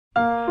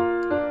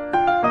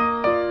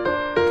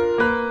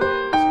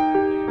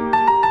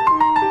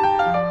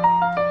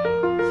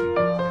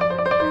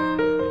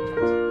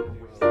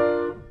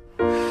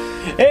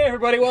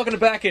welcome to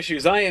Back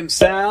Issues. I am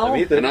Sal. I'm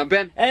Ethan. And I'm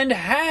Ben. And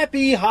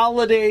happy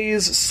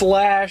holidays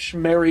 /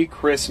 Merry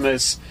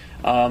Christmas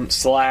 / belated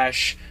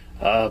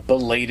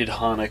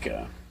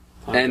Hanukkah.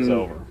 Hanukkah's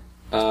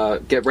over.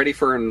 Get ready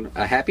for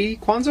a happy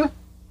Kwanzaa?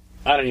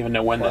 I don't even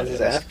know when that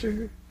is.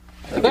 After?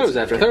 I thought it was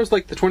after. I thought it was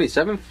like the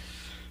 27th.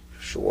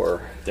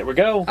 Sure. There we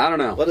go. I don't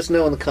know. Let us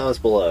know in the comments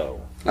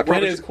below.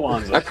 When is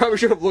Kwanzaa? I probably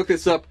should have looked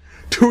this up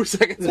 2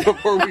 seconds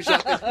before we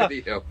shot this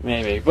video.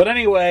 Maybe. But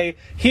anyway,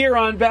 here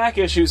on Back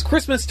Issues,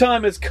 Christmas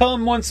time has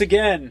come once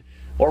again.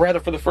 Or rather,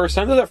 for the first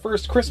time. This is our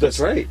first Christmas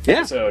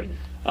episode.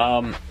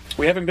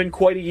 We haven't been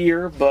quite a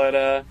year,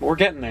 but we're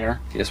getting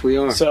there. Yes, we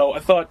are. So I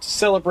thought to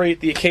celebrate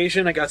the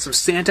occasion, I got some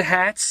Santa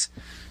hats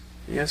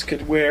you guys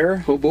could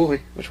wear. Oh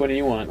boy. Which one do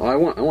you want? Oh, I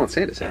want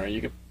Santa's hat. All right,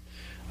 you can...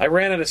 I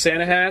ran out of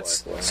Santa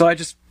hats, so I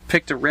just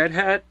picked a red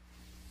hat.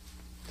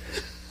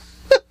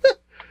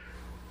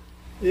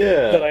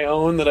 Yeah. That I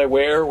own, that I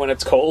wear when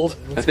it's cold.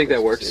 I think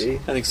that works. I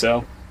think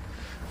so.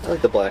 I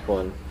like the black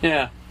one.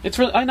 Yeah. It's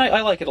really,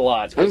 I like it a lot.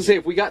 I was going to say,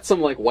 if we got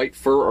some like white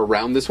fur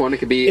around this one, it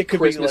could be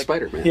Christmas like,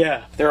 Spider-Man.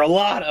 Yeah. There are a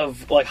lot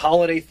of like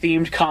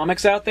holiday-themed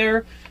comics out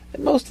there,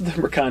 and most of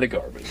them are kind of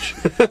garbage.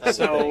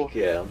 So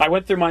I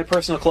went through my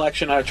personal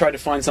collection. I tried to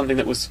find something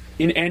that was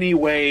in any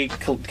way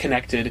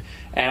connected,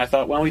 and I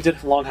thought, well, we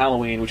did Long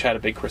Halloween, which had a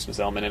big Christmas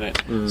element in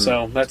it.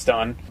 So that's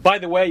done. By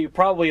the way, you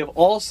probably have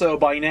also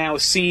by now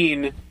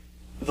seen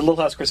the Little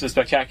House Christmas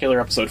Spectacular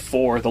episode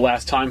 4, the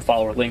Last Time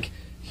Follower, link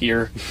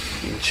here.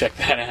 You can check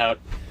that out.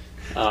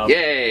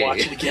 Yay!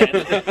 Watch it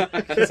again,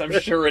 because I'm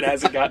sure it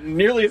hasn't gotten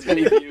nearly as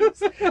many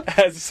views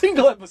as a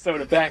single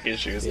episode of Back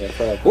Issues. Yeah,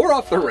 or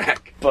Off the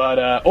Rack.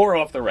 Or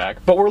Off the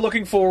Rack. But we're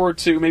looking forward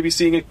to maybe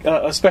seeing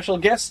a special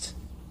guest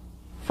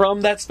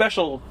from that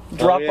special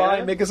drop by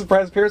and make a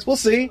surprise appearance. We'll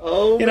see.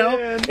 Oh, you know,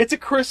 man. it's a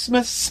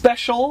Christmas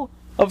special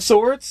of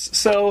sorts,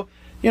 so,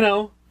 you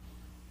know,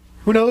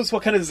 who knows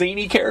what kind of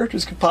zany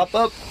characters could pop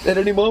up at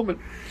any moment.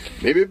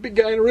 Maybe a big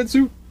guy in a red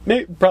suit.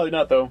 Probably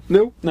not, though.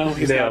 No? No,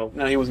 he's not.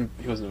 No, he wasn't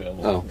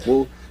available. Oh,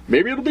 well,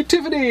 maybe it'll be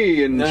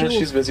Tiffany. And no,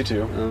 she's busy,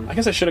 too. I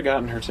guess I should have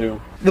gotten her, too.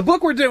 The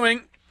book we're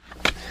doing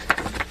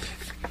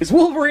is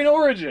Wolverine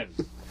Origin.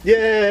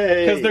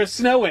 Yay! Because there's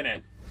snow in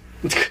it.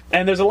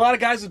 And there's a lot of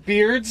guys with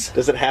beards.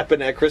 Does it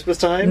happen at Christmas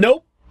time?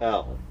 Nope.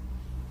 Oh.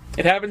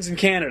 It happens in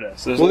Canada.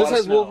 So this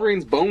has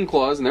Wolverine's bone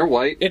claws, and they're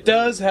white. It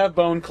does have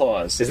bone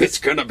claws. It's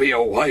gonna be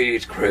a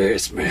white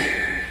Christmas.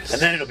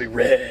 And then it'll be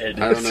red.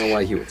 I don't know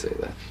why he would say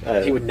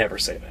that. He would never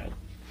say that.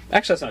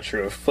 Actually, that's not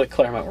true. If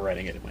Claremont were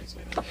writing it, it might say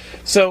that.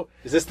 So,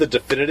 is this the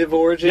definitive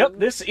origin? Yep,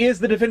 this is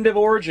the definitive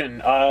origin.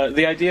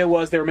 The idea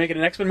was they were making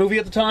an X-Men movie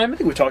at the time. I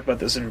think we talked about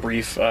this in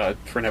brief for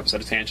an episode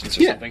of Tangents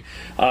or something.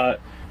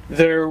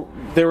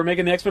 They were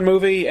making the X-Men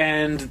movie,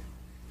 and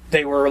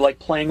they were like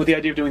playing with the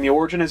idea of doing the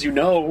origin. As you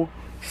know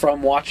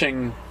from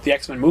watching the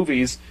X-Men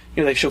movies,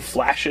 you know, they show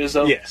flashes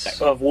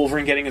of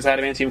Wolverine getting his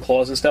adamantium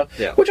claws and stuff,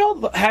 which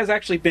all has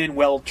actually been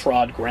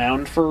well-trod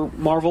ground for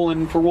Marvel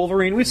and for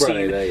Wolverine. We've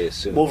seen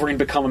Wolverine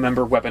become a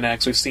member of Weapon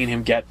X. We've seen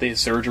him get the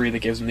surgery that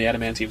gives him the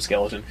adamantium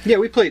skeleton. Yeah,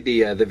 we played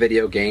the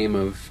video game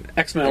of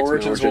X-Men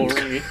Origins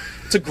Wolverine.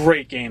 It's a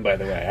great game, by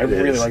the way. I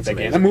really like that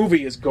game. The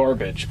movie is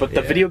garbage, but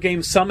the video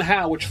game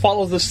somehow, which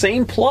follows the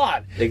same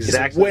plot,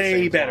 is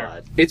way better.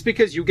 Plot. It's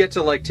because you get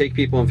to like take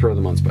people and throw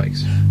them on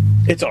spikes.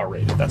 It's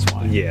R-rated, that's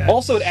why. Yeah.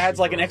 Also, it adds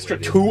like an extra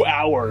 2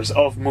 hours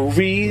of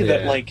movie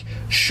that like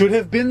should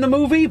have been the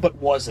movie, but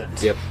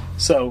wasn't. Yep.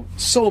 So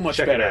much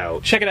better. Check it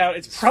out. Check it out.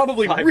 It's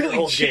probably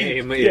really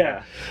cheap.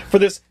 Game, for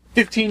this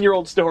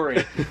 15-year-old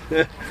story.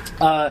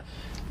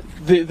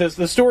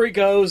 The story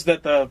goes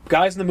that the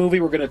guys in the movie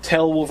were going to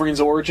tell Wolverine's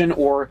origin,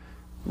 or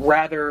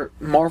rather,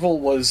 Marvel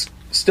was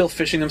still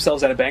fishing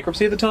themselves out of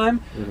bankruptcy at the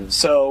time,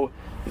 so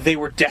they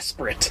were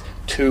desperate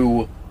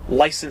to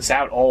license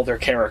out all their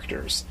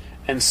characters.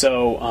 And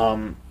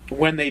so,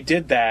 when they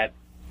did that,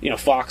 you know,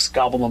 Fox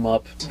gobbled them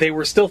up. They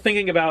were still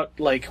thinking about,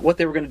 like, what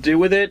they were going to do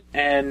with it,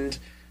 and,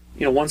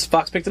 you know, once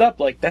Fox picked it up,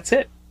 like, that's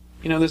it.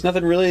 You know, there's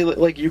nothing really,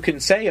 like, you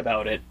can say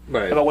about it,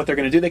 about what they're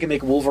going to do. They can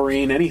make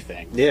Wolverine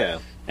anything. Yeah.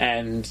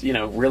 And, you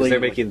know, really... They're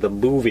making the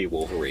movie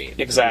Wolverine.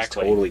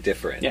 Exactly. It's totally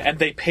different. Yeah, and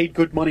they paid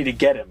good money to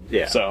get him.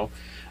 Yeah. So,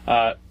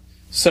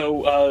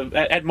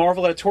 at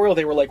Marvel Editorial,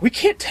 they were like, we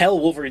can't tell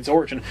Wolverine's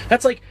origin.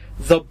 That's, like,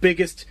 the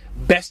biggest,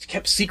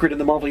 best-kept secret in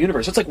the Marvel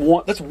Universe. That's,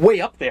 like, that's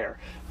way up there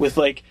with,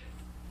 like,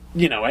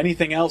 you know,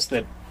 anything else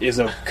that is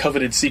a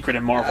coveted secret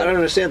in Marvel. I don't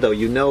understand, though.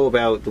 You know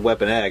about the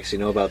Weapon X, you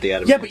know about the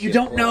adamantium. Yeah, but you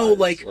don't know,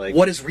 like,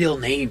 what his real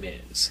name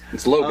is.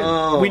 It's Logan.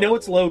 Oh. We know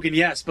it's Logan,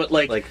 yes, but,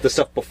 like... the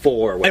stuff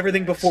before Weapon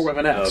everything X. before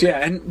Weapon X,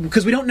 yeah. And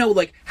because we don't know,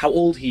 like, how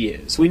old he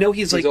is. We know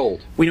he's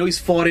old. We know he's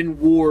fought in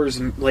wars,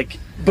 and, like...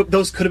 But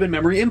those could have been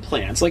memory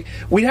implants. Like,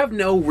 we have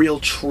no real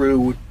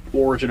true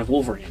origin of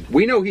Wolverine.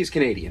 We know he's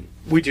Canadian.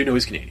 We do know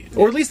he's Canadian.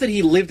 Or at least that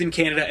he lived in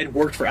Canada and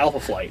worked for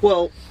Alpha Flight.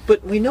 Well,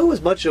 but we know as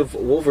much of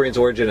Wolverine's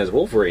origin as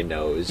Wolverine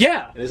knows.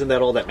 Yeah. And isn't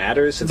that all that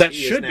matters? Since that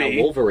he should is now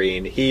be.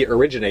 Wolverine, he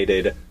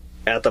originated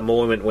at the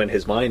moment when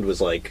his mind was,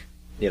 like,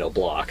 you know,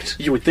 blocked.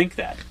 You would think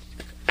that.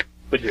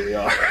 but here we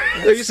are.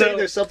 Are you saying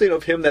there's something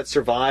of him that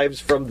survives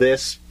from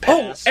this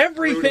past?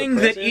 Everything through to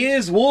the that present?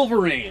 is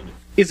Wolverine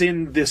is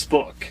in this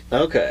book.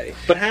 Okay,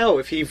 but how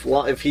if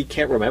he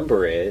can't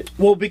remember it?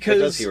 Well, Or because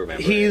does he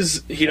remember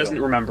he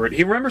doesn't remember it.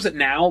 He remembers it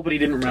now, but he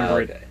didn't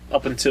remember okay. it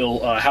up until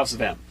House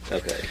of M.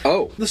 Okay.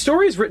 Oh. The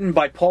story is written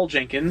by Paul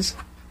Jenkins,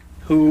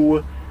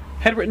 who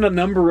had written a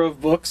number of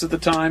books at the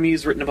time.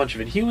 He's written a bunch of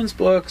Inhumans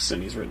books,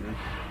 and he's written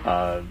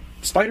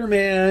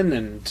Spider-Man,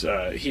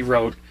 and he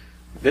wrote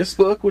this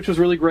book, which was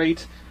really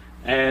great.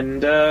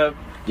 And,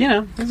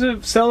 he's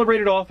a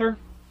celebrated author,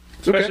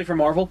 especially for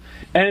Marvel.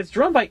 And it's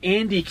drawn by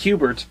Andy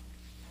Kubert,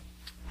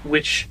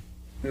 which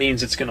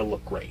means it's going to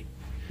look great.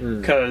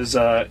 Because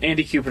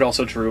Andy Kubert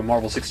also drew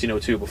Marvel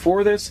 1602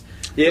 before this,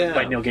 Yeah.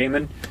 by Neil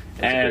Gaiman.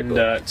 That's a great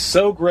book. It's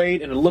so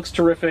great, and it looks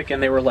terrific,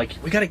 and they were like,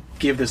 we gotta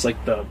give this,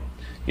 like, the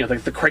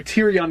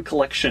Criterion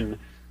Collection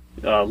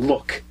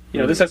look.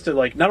 This has to,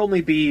 like, not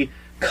only be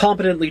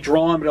competently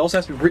drawn, but it also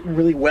has to be written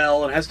really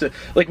well, and it has to,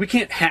 like, we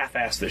can't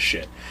half-ass this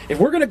shit. If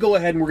we're gonna go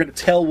ahead and we're gonna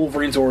tell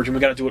Wolverine's origin, we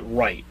gotta do it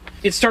right.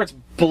 It starts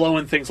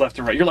blowing things left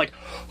and right. You're like,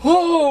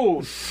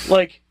 oh!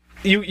 Like,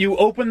 you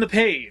open the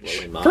page.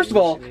 Blowing minds, First of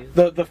all, you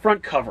mean? the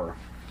front cover.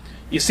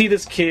 You see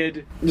this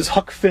kid, this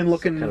Huck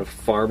Finn-looking... Kind of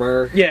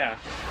farmer. Yeah.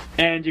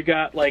 And you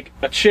got, like,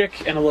 a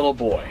chick and a little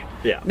boy.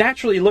 Yeah.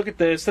 Naturally, you look at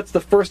this, that's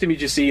the first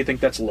image you see, you think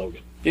that's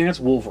Logan. You think that's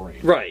Wolverine.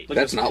 Right. Like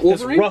That's this- not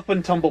Wolverine? This rough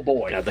and tumble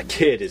boy. Now the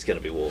kid is going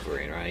to be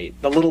Wolverine, right?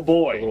 The little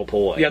boy. The little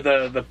boy. Yeah,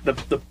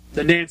 the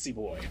Nancy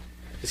boy.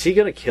 Is he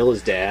going to kill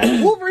his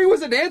dad? Wolverine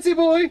was a Nancy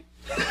boy?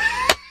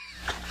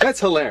 That's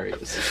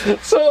hilarious.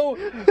 So,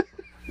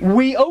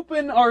 we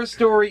open our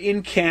story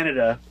in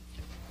Canada,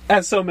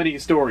 as so many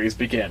stories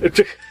begin.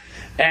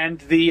 And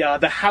the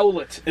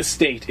Howlett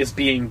estate is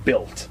being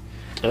built.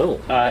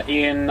 Oh.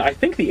 In, I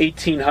think, the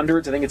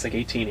 1800s. I think it's like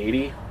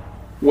 1880.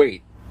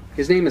 Wait,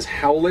 his name is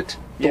Howlett?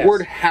 The Yes.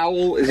 word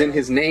howl is in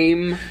his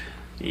name?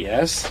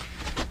 Yes.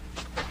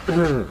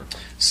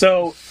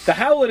 So, the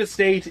Howlett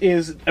estate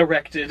is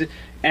erected,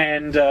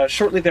 and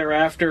shortly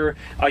thereafter,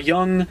 a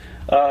young,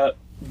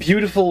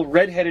 beautiful,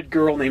 red-headed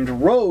girl named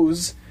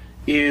Rose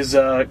is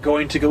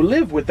going to go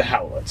live with the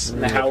Howletts.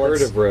 And the I've Howletts...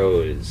 heard of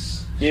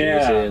Rose.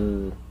 Yeah. She was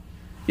in...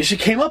 Yeah, she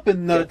came up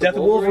in the Death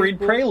of Wolverine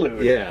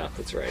prelude. Yeah,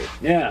 that's right.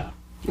 Yeah.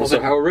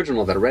 Also, how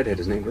original that a redhead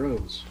is named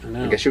Rose. I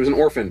know. guess she was an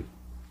orphan.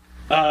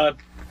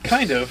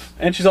 Kind of.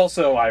 And she's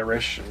also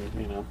Irish,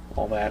 and,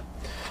 all that.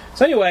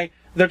 So anyway,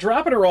 they're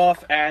dropping her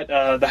off at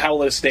the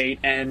Howlett estate,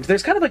 and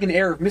there's kind of like an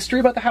air of mystery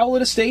about the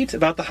Howlett estate,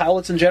 about the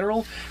Howletts in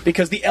general,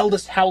 because the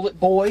eldest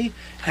Howlett boy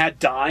had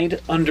died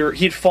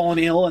he had fallen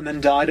ill and then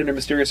died under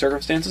mysterious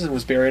circumstances and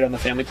was buried on the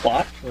family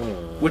plot,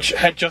 which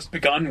had just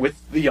begun with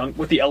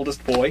the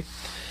eldest boy.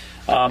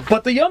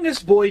 But the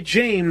youngest boy,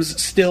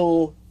 James,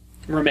 still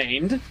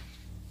remained.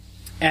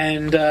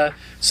 And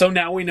so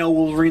now we know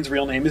Wolverine's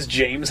real name is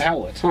James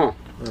Howlett. Huh.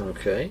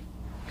 Okay.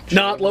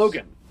 Not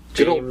Logan.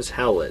 Good old- James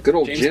Howlett. Good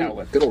old James Jim.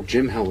 Howlett. Good old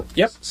Jim Howlett.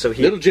 Yep. So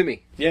he Little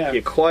Jimmy. Yeah. he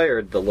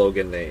acquired the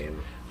Logan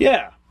name.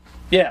 Yeah.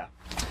 Yeah.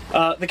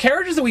 The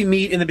characters that we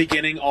meet in the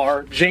beginning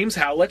are James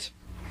Howlett,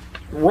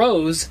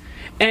 Rose,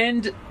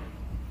 and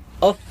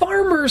a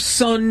farmer's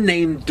son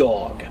named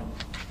Dog.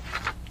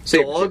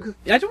 Say- Dog?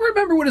 I don't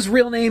remember what his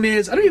real name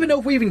is. I don't even know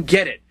if we even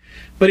get it.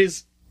 But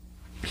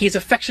he's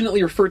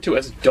affectionately referred to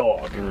as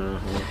Dog.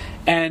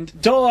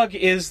 And Dog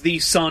is the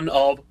son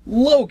of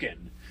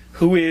Logan,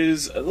 who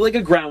is like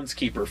a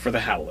groundskeeper for the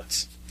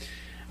Howletts.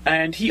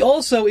 And he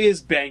also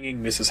is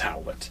banging Mrs.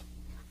 Howlett.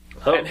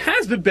 Oh. And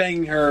has been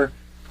banging her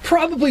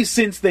probably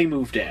since they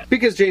moved in.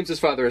 Because James's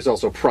father is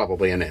also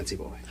probably a Nancy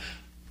boy.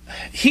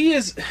 He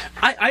is...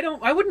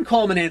 I wouldn't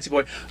call him a Nancy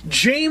boy.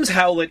 James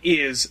Howlett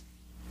is,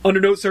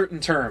 under no certain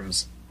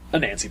terms, a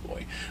Nancy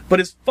boy. But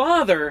his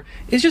father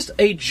is just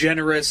a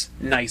generous,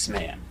 nice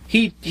man.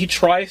 He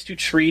tries to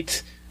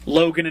treat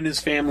Logan and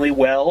his family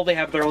well. They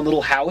have their own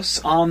little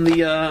house on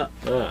the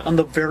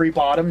very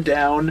bottom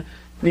down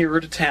nearer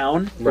to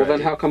town. Well, then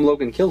Right. how come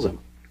Logan kills him?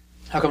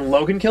 How come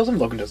Logan kills him?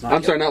 Logan does not.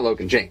 I'm kill sorry, him. not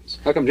Logan, James.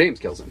 How come James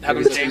kills him? How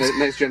come He's such James- a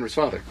nice, generous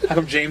father. How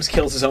come James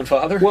kills his own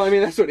father? Well, I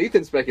mean, that's what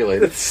Ethan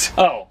speculated.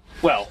 Oh,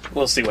 well,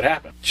 we'll see what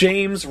happens.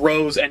 James,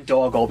 Rose, and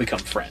Dog all become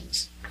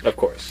friends. Of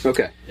course.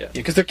 Okay. Yeah.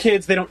 Because they're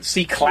kids, they don't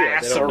see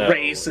class they don't or know,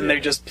 race, and yeah.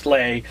 they just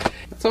play.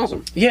 That's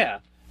awesome. Yeah,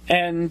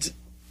 and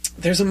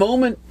there's a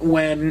moment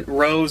when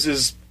Rose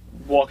is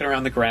walking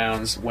around the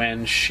grounds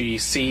when she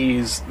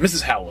sees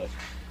Mrs. Howlett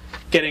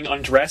getting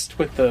undressed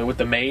with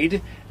the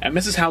maid, and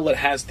Mrs. Howlett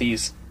has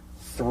these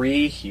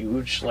 3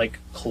 huge, like,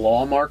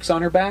 claw marks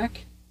on her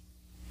back.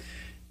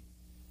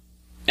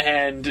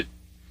 And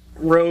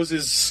Rose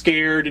is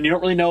scared, and you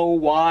don't really know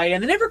why,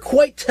 and they never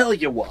quite tell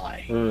you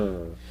why.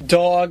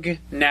 Dog,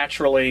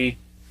 naturally,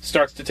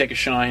 starts to take a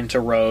shine to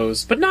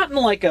Rose, but not in,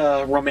 like,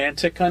 a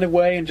romantic kind of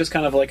way, and just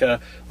kind of like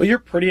a, well, you're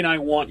pretty and I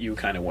want you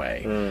kind of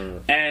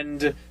way.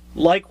 And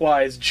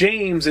likewise,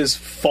 James is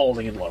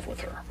falling in love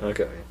with her,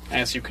 Okay.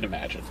 as you can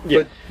imagine.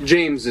 But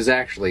James is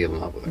actually in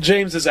love with her.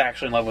 James is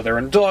actually in love with her,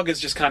 and Dog is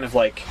just kind of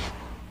like,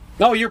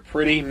 oh, you're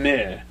pretty,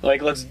 meh.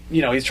 Like, let's,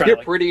 he's trying You're to,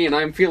 like, pretty, and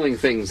I'm feeling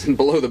things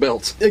below the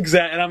belt.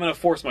 exactly, and I'm going to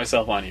force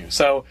myself on you.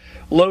 So,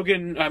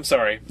 I'm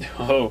sorry.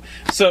 Oh.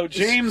 So,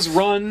 James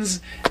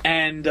runs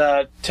and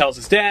tells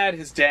his dad.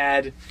 His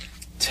dad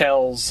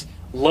tells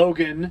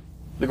Logan,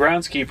 the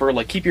groundskeeper,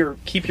 like, keep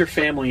your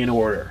family in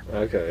order.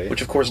 Okay.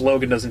 Which, of course,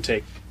 Logan doesn't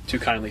take too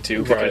kindly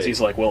to, because Right.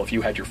 he's like, well, if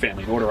you had your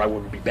family in order, I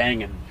wouldn't be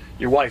banging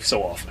your wife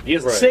so often. He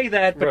doesn't Right. say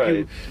that, but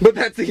Right. But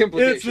that's the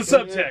implication. it's the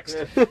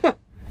subtext.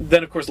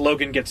 Then, of course,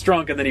 Logan gets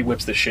drunk, and then he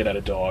whips the shit out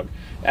of Dog,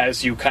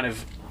 as you kind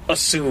of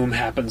assume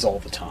happens all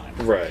the time.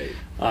 Right.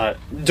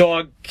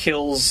 Dog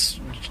kills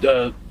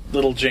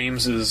little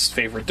James's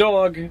favorite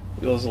dog, his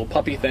little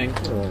puppy thing.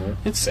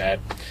 It's sad.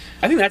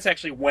 I think that's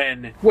actually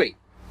when Wait,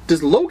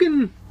 does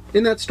Logan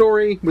in that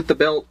story with the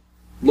belt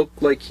look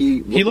like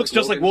he looks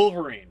just like Logan?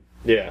 Wolverine.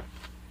 Yeah.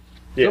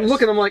 I'm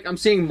looking, I'm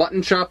seeing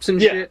mutton chops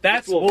and Yeah, shit.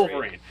 that's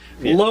Wolverine.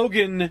 Yeah.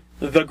 Logan,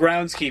 the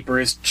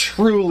groundskeeper, is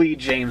truly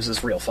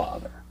James's real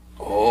father.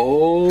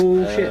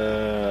 Oh, shit.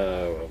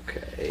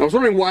 Okay. I was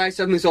wondering why I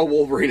suddenly saw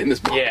Wolverine in this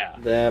book. Yeah.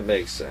 That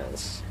makes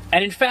sense.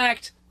 And in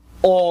fact,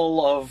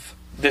 all of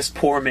this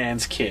poor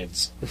man's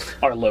kids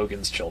are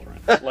Logan's children.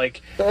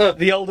 Like,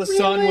 the eldest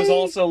son was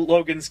also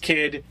Logan's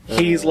kid.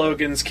 He's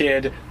Logan's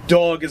kid.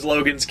 Dog is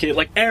Logan's kid.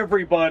 Like,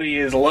 everybody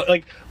is...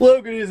 like,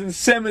 Logan is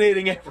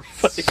inseminating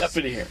everybody up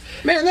in here.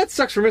 Man, that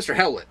sucks for Mr.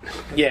 Howlett.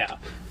 Yeah.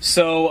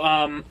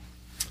 So,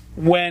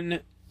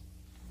 when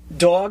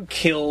Dog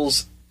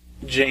kills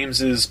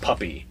James's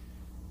puppy,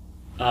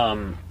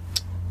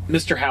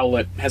 Mr.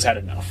 Howlett has had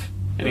enough.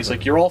 And he's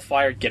like, you're all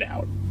fired, get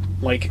out.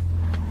 Like,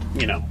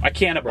 I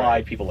can't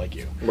abide people like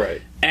you.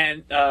 Right.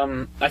 And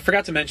I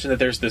forgot to mention that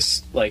there's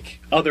this, like,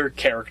 other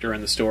character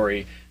in the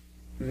story,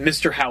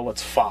 Mr.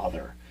 Howlett's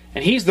father.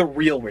 And he's the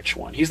real rich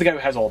one. He's the guy who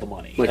has all the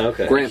money. Like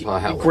Okay. Grandpa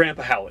Howlett.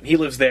 Grandpa Howlett. He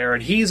lives there,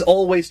 and he's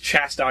always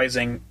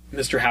chastising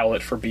Mr.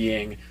 Howlett for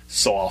being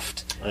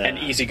soft and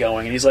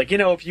easygoing. And he's like,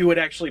 if you had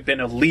actually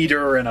been a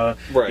leader and a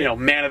Right.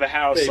 Man of the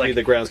house, Maybe like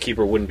the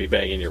groundskeeper wouldn't be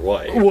banging your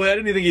wife. well, I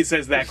don't think he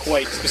says that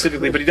quite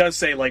specifically, but he does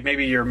say like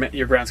maybe your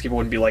groundskeeper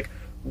wouldn't be like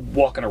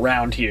walking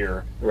around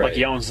here like Right.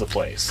 he owns the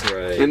place.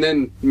 Right. And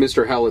then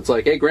Mr. Howlett's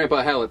like, hey,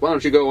 Grandpa Howlett, why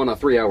don't you go on a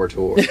 3-hour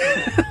tour?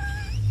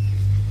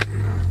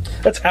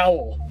 That's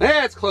Howl.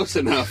 That's close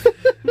enough.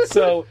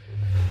 So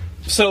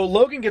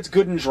Logan gets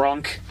good and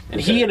drunk,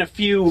 and he and a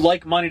few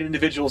like-minded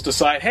individuals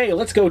decide, hey,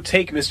 let's go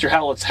take Mr.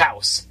 Howlett's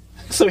house.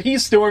 So he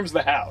storms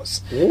the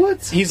house.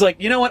 What? He's like,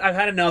 you know what, I've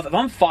had enough. If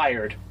I'm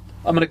fired,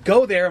 I'm going to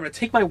go there, I'm going to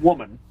take my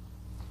woman,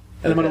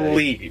 and I'm going to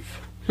leave.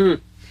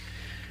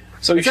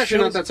 So he It's actually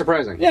not shows, that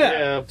surprising.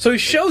 yeah. So he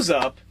shows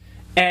up,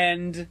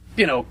 and,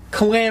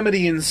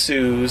 calamity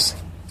ensues,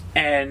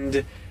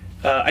 and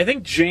I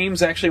think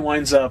James actually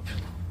winds up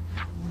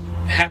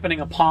happening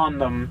upon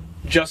them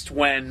just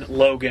when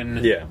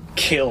Logan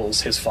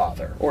kills his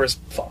father, or his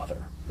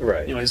father.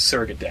 Right. His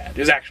surrogate dad,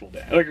 his actual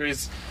dad. Like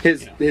his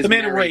His the man who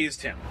married-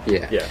 raised him.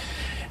 Yeah. Yeah.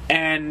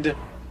 And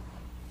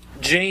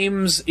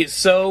James is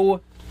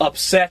so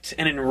upset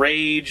and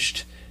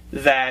enraged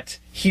that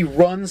he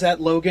runs at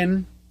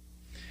Logan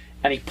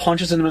and he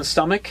punches him in the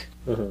stomach.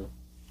 And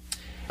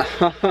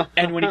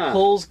when he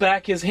pulls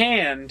back his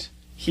hand,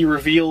 he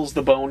reveals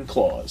the bone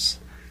claws.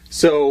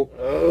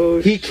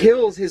 So he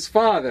kills his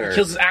father,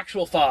 Kills his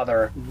actual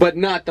father. but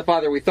not the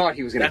father we thought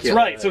he was going to That's kill.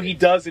 right. So he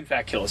does, in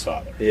fact, kill his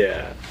father.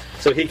 Yeah.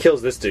 So he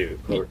kills this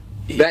dude. Or-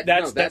 That's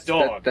dog. That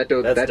that's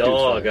dude's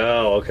dog. father.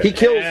 Oh, okay.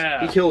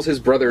 Yeah. He kills his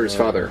brother's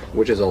father,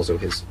 which is also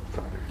his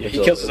father. Yeah, he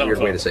So kills his a own weird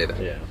way father. to say that.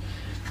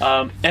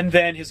 Yeah. And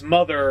then his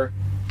mother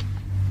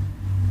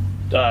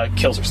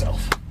kills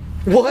herself.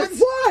 What?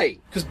 Why?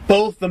 Because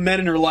both the men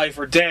in her life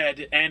are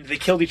dead, and they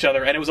killed each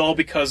other, and it was all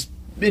because,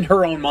 in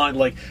her own mind,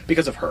 like,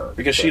 because of her.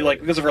 Because she,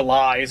 like, because of her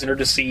lies and her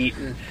deceit.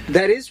 And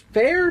That is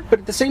fair, but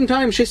at the same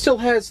time, she still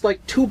has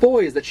like 2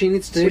 boys that she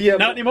needs to. Yeah,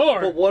 Not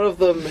anymore. But one of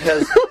them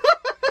has.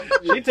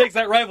 she takes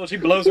that rifle, she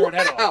blows her own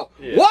head off. Wow!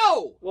 Yeah.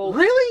 Whoa! Well,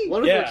 really?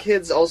 One of Yeah. her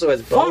kids also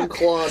has bone Fuck.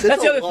 claws. That's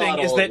It's the a other lot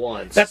thing, is all that at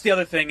once. that's the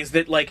other thing, is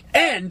that, like,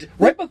 and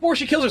right before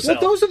she kills Well,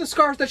 herself, those are the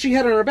scars that she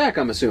had on her back.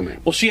 I'm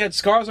assuming. well, she had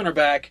scars on her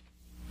back,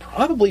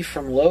 probably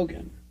from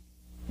Logan,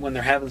 when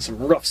they're having some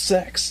rough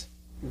sex.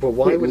 But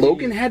why Wait, would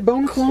Logan he... had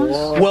bone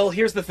claws? Well,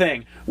 here's the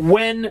thing.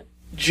 When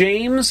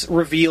James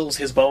reveals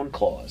his bone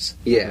claws,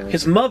 Yeah.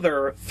 his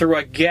mother, through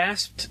a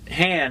gasped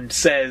hand,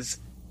 says,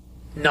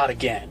 "Not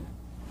again.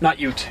 Not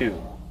you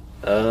too."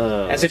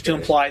 As if to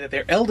imply that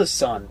their eldest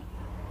son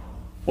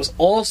was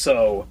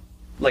also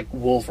like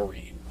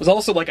Wolverine. Was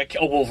also like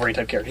a Wolverine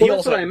type character. Well, He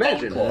that's also what I had bone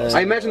imagined. claws.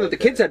 I imagined that the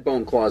kids had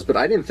bone claws, but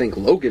I didn't think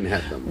Logan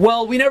had them.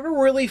 Well, we never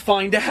really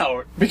find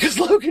out because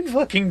Logan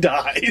fucking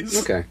dies.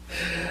 Okay.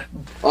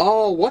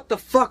 Oh, what the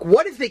fuck?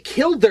 What if they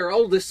killed their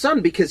oldest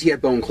son because he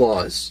had bone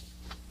claws?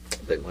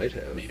 They might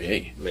have.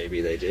 Maybe.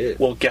 Maybe they did.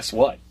 Well, guess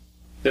what?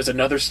 There's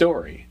another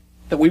story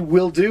that we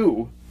will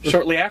do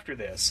shortly after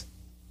this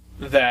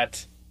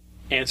that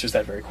answers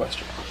that very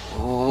question.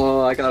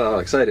 Oh, I got all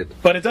excited.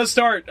 But it does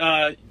start,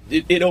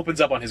 it opens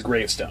up on his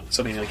gravestone,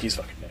 so I mean, like, he's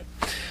fucking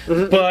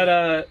dead.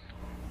 But,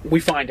 we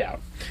find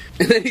out.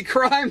 And then he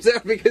crimes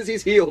out because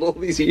he's healed all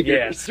these years.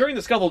 Yes. During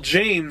the scuffle,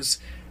 James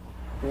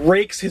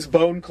rakes his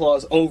bone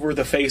claws over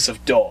the face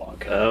of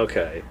Dog,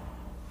 Okay.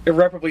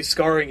 irreparably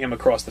scarring him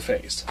across the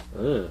face.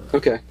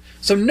 Okay.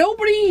 So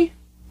nobody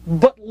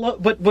but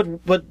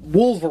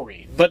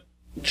Wolverine, but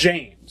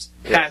James,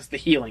 has the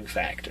healing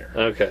factor.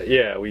 Okay.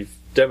 Yeah, we've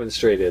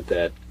demonstrated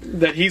that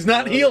That he's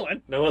not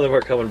healing. none of them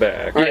are coming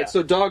back. All right, Yeah.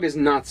 so Dog is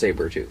not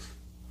Sabretooth.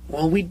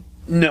 Well,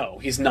 no,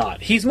 he's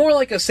not. He's more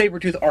like a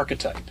Sabretooth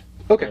archetype.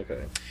 Okay.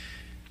 Okay.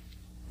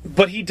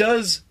 But he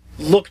does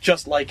look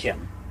just like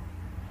him.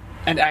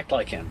 And act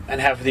like him. And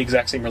have the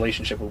exact same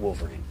relationship with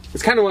Wolverine.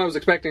 It's kind of what I was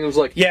expecting. I was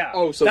like, Yeah.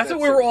 oh, so that's what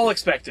we were all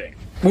expecting.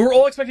 We were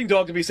all expecting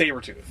Dog to be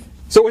Sabretooth.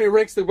 So when he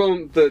rakes the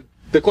bone,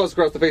 the claws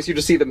across the face, you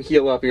just see them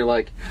heal up, and you're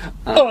like,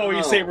 Oh,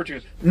 he's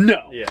Sabretooth.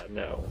 No. Yeah,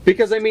 no.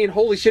 Because, I mean,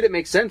 holy shit, it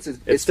makes sense,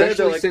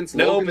 especially since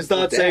nope, Logan's it's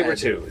not the dad.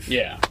 Sabretooth.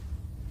 Yeah.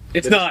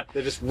 It's They're not.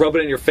 They just rub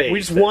it in your face. We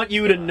just want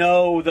you to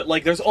know that,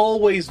 like, there's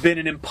always been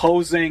an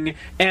imposing,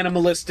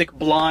 animalistic,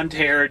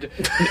 blonde-haired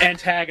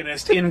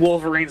antagonist in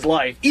Wolverine's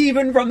life,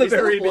 even from the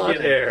very beginning.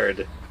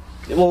 blonde-haired.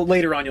 Well,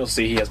 later on you'll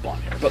see he has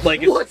blonde hair, but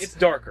like it's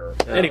darker.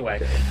 Anyway,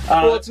 okay.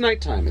 Well, it's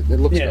nighttime. It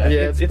looks yeah, bad.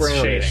 Yeah, it's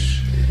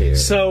brownish here.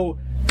 So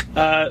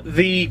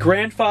the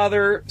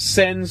grandfather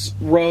sends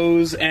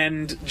Rose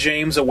and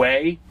James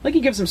away. Like,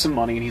 he gives him some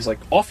money, and he's like,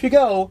 "Off you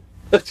go,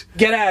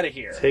 get out of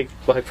here." Take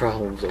my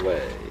problems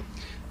away.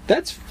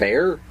 That's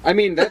fair. I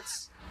mean,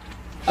 that's...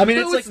 I mean,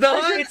 No, it's like it's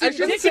not. it's I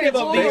shouldn't say indicative it's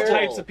of these horrible.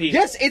 types of people.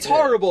 Yes, it's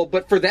horrible,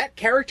 but for that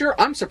character,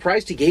 I'm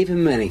surprised he gave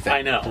him anything.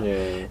 I know.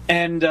 Yeah.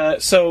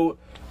 And so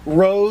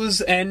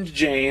Rose and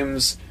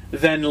James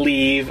then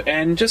leave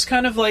and just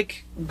kind of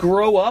like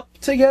grow up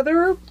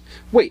together.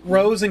 Wait,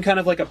 Rose in kind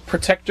of like a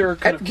protector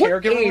kind at of what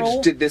caregiver age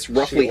role. did this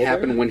roughly older?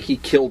 happen when he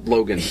killed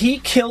Logan? He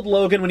killed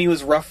Logan when he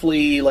was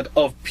roughly like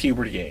of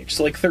puberty age,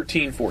 so like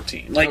 13,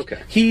 14. Like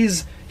Okay.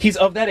 he's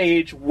of that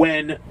age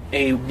when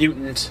a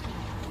mutant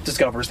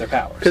discovers their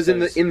powers. Because in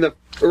the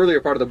earlier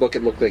part of the book,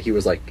 it looked like he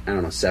was like, I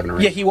don't know, 7 or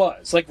 8. Yeah, he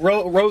was. Like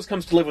Rose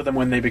comes to live with them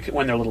when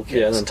when they're little kids.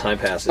 Yeah, and then time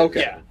passes. Okay.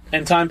 Yeah,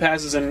 and time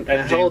passes and How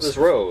old James. is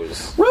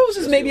Rose? Rose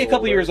is maybe a couple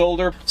older. years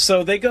older.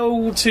 So they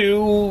go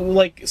to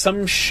like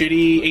some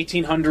shitty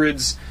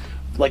 1800s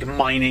like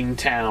mining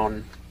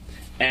town,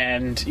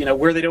 and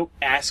where they don't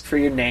ask for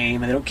your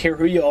name and they don't care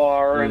who you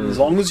are, and as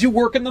long as you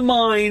work in the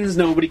mines,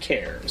 nobody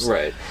cares.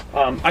 Right.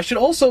 I should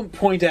also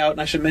point out,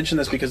 and I should mention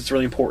this because it's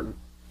really important.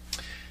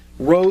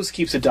 Rose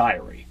keeps a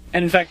diary,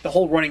 and in fact, the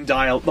whole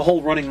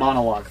running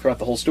monologue throughout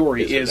the whole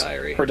story is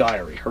her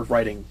diary, her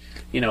writing.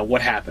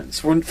 What happens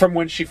from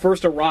when she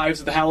first arrives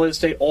at the Hallowed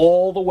Estate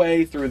all the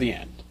way through the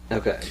end.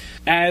 Okay.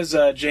 As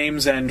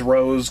James and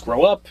Rose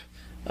grow up,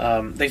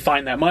 they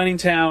find that mining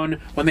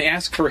town. When they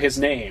ask for his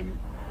name,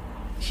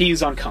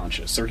 he's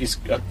unconscious or he's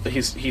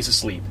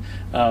asleep.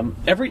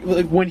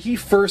 When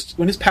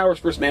his powers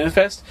first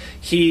manifest,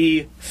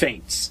 he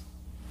faints,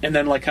 and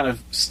then like kind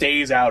of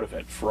stays out of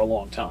it for a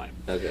long time.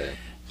 Okay.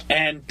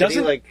 And Does he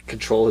doesn't like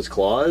control his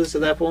claws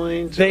at that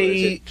point? Or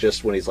is it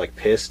just when he's like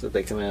pissed that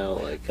they come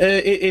out? Like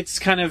it's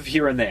kind of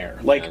here and there.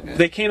 Like Okay.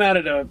 they came out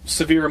at a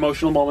severe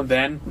emotional moment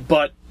then,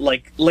 but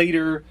like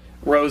later,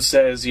 Rose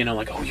says,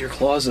 like, "Oh, your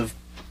claws have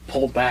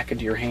pulled back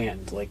into your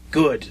hand. Like,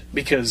 good,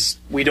 because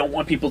we don't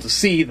want people to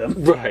see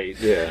them." right.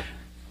 Yeah.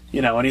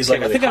 And he's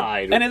Can't like, really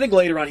hide I think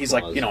later on he's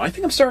like, claws. I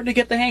think I'm starting to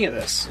get the hang of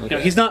this.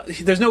 Okay. He's not.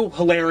 There's no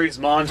hilarious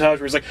montage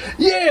where he's like,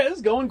 "Yeah, this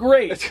is going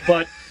great,"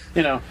 but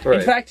in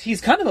Right. fact,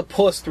 he's kind of a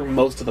puss through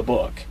most of the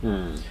book,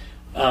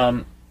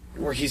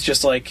 where he's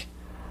just like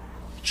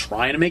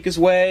trying to make his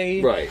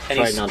way, Right. And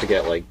Trying he's, not to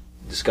get like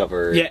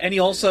discovered. yeah, and he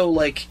also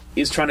like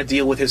is trying to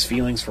deal with his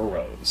feelings for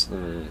Rose,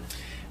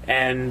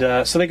 and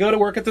so they go to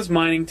work at this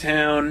mining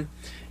town,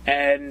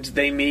 and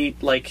they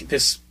meet like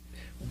this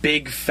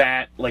big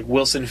fat like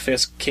Wilson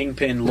Fisk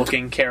kingpin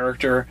looking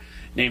character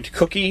named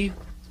Cookie,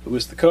 who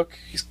is the cook.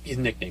 He's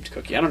nicknamed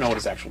Cookie. I don't know what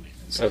his actual name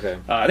is. Okay.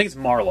 I think it's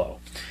Marlowe,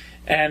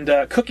 and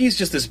Cookie's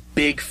just this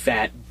big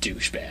fat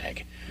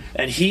douchebag,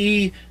 and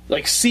he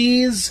like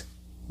sees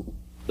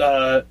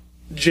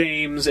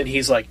James, and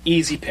he's like,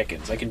 easy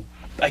pickings. I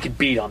can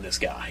beat on this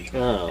guy,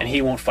 Oh. and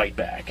he won't fight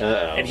back.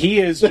 Uh-oh. And he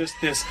is just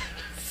this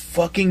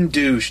fucking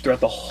douche throughout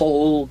the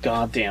whole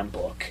goddamn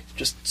book.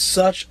 Just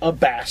such a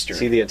bastard. Is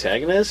he the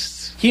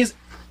antagonist? He's,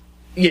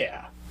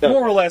 yeah, Okay.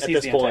 more or less. At He's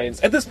this the point.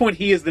 antagonist. At this point,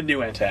 he is the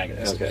new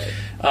antagonist. Okay.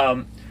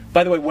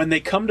 By the way, when they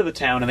come to the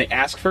town and they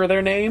ask for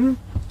their name,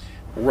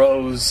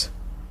 Rose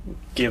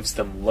gives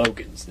them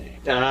Logan's name,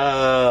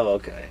 Oh,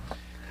 okay.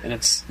 and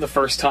it's the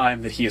first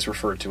time that he is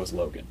referred to as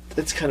Logan.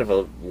 That's kind of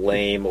a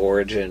lame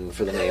origin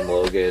for the name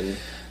Logan.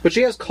 But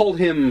she has called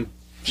him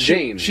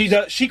James. She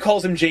does. She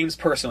calls him James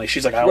personally.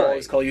 She's like, "I Right.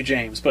 always call you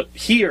James," but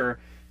here,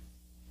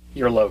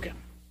 you're Logan,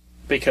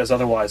 because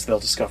otherwise they'll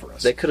discover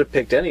us. They could have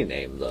picked any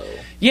name though.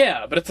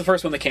 Yeah, but it's the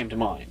first one that came to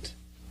mind,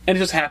 and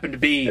it just happened to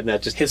be And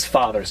that just- his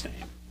father's name.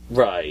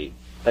 Right.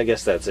 I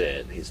guess that's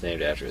it. He's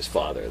named after his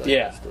father.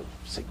 Yeah. That's the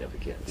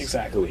significance.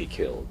 Exactly. Who he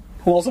killed.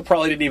 Who also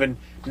probably didn't even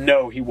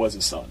know he was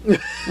his son,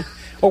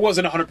 or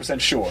wasn't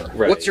 100% sure.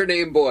 Right. What's your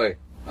name, boy?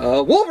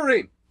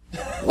 Wolverine!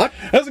 What?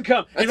 Doesn't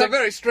come. That's a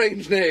very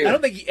strange name. I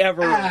don't think he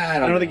ever. I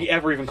don't think he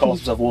ever even calls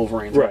himself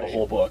Wolverine throughout the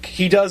whole book.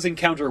 He does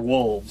encounter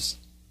wolves.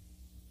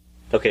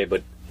 Okay,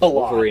 but A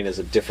lot. Wolverine is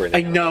a different.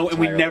 I know, and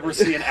we never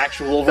see an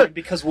actual Wolverine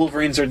because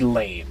Wolverines are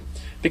lame.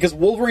 Because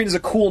Wolverine is a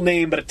cool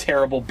name, but a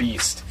terrible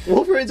beast.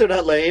 Wolverines are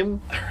not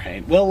lame. All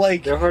right. Well,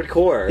 like they're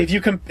hardcore. If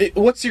you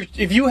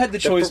if you had the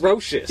choice,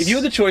 ferocious. If you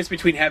had the choice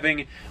between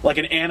having like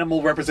an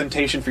animal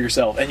representation for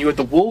yourself, and you had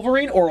the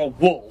Wolverine or a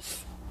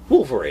wolf.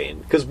 Wolverine,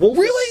 because Wolf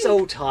is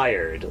so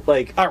tired.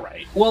 Like, all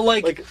right. Well,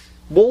 like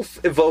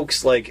Wolf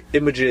evokes like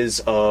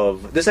images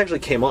of. This actually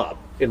came up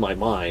in my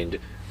mind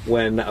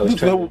when I was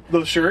trying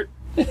the shirt.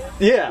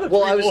 Yeah,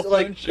 well, I was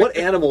like, what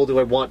animal do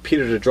I want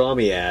Peter to draw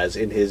me as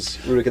in his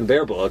Rudik and the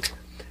Bear book?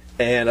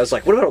 And I was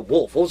like, what about a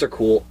wolf? Wolves are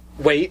cool.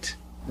 Wait,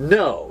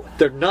 no,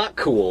 they're not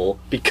cool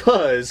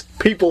because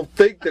people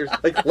think they're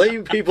like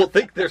lame people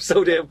think they're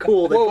so damn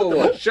cool. They put them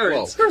on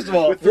shirts. First of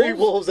all, with three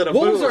wolves and a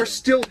moon. Wolves are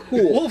still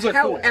cool. Wolves are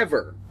cool.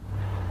 However,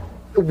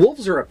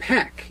 wolves are a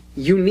pack.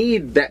 You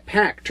need that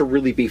pack to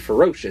really be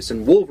ferocious,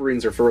 and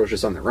Wolverines are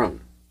ferocious on their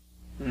own.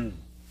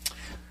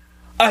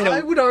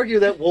 I would argue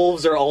that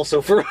wolves are also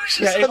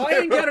ferocious. Yeah, if I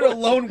encountered a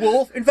lone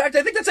wolf, in fact,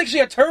 I think that's actually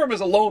a term as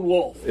a lone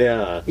wolf.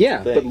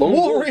 Yeah, but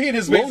Wolverine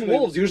is lone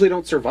wolves usually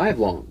don't survive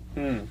long.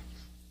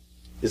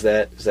 Is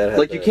that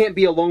like you can't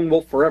be a lone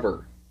wolf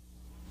forever?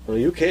 Well,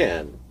 you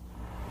can.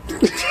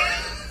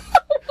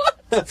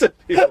 That's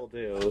what people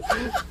do.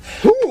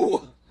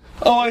 Who?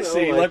 Oh, I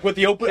see. Like with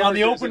the on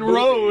the open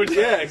road.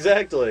 Yeah,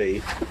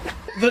 exactly.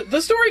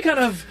 The story kind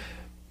of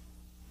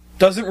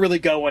doesn't really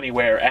go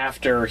anywhere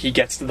after he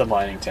gets to the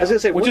mining town. I was gonna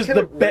say, which what is can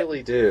it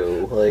really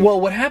do? Like, well,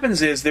 what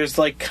happens is there's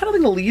like kind of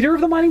like the leader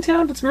of the mining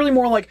town, but it's really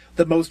more like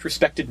the most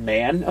respected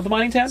man of the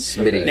mining town,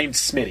 named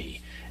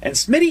Smitty. And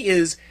Smitty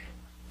is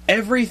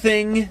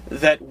everything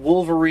that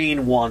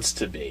Wolverine wants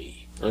to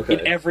be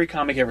in every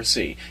comic you ever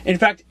see. In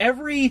fact,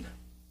 every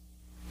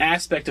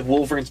aspect of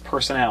Wolverine's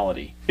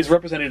personality is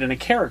represented in a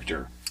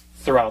character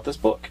throughout this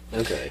book.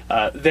 Okay.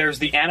 There's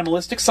the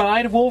animalistic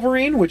side of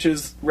Wolverine, which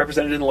is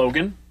represented in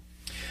Logan.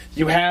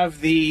 You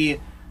have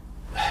the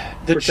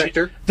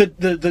protector,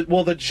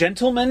 the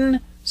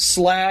gentleman /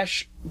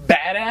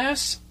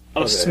 badass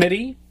of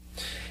Smitty.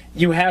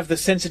 You have the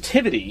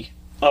sensitivity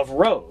of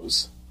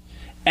Rose,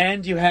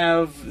 and you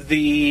have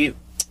the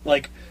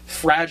like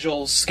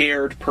fragile,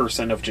 scared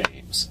person of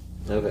James.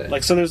 Okay.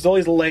 Like so, there's all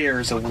these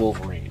layers of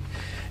Wolverine,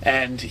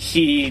 and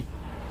he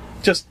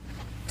just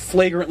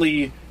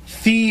flagrantly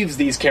thieves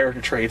these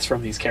character traits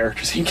from these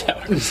characters he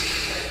encounters.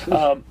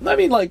 I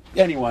mean, like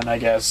anyone, I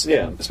guess.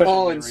 Yeah.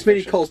 Especially and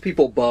Smitty calls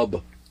people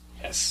bub.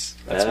 Yes,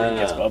 that's where he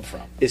gets bub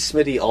from. Is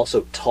Smitty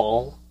also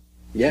tall?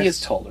 Yes. He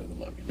is taller than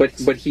Logan.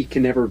 But he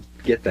can never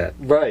get that.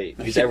 Right.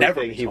 He He's can never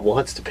everything be he tall.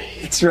 wants to be.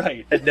 That's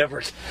right. And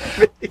never.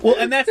 Well,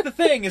 and that's the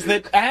thing, is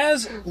that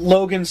as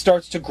Logan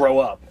starts to grow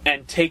up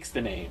and takes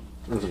the name,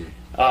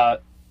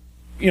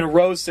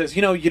 Rose says,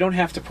 you don't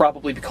have to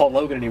probably be called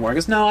Logan anymore. He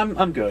goes, no,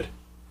 I'm good.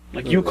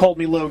 Like, you called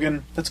me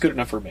Logan, that's good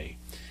enough for me.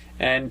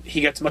 And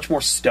he gets much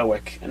more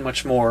stoic and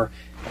much more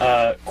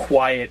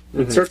quiet.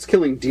 And starts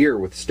killing deer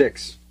with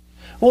sticks.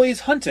 Well,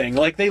 he's hunting.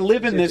 Like, they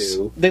live in this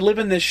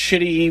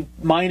shitty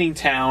mining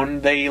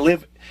town. They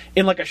live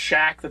in like a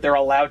shack that they're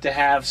allowed to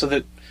have so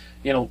that,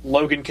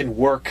 Logan can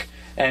work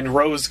and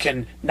Rose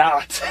can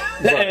not.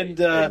 Right.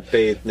 and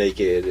bathe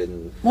naked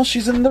and... Well,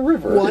 she's in the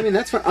river. Well, I mean,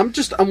 that's fine.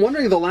 I'm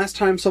wondering the last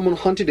time someone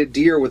hunted a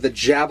deer with a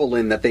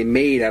javelin that they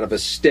made out of a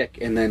stick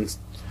and then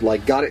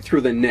got it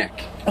through the neck.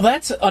 Well,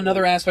 that's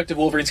another aspect of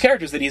Wolverine's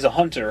character, is that he's a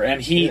hunter, and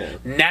he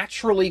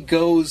naturally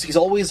he's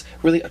always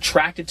really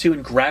attracted to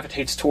and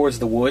gravitates towards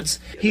the woods.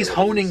 He's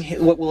honing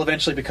what will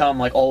eventually become,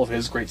 like, all of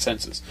his great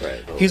senses.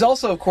 Right. He's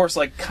also, of course,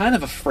 like, kind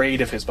of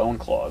afraid of his bone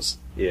claws.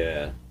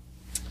 Yeah.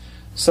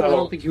 So I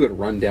don't think he would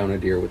run down a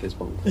deer with his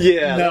bone claws.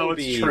 Yeah, no,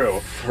 it's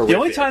true. Horrific. The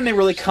only time they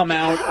really come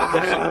out,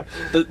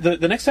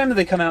 the next time that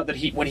they come out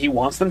when he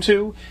wants them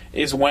to,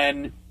 is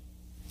when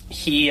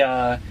he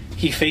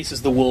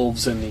faces the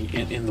wolves in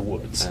the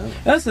woods. Oh.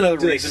 That's another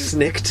reason. They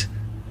snicked?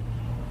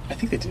 I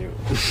think they do.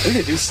 I think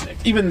they do snick,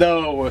 even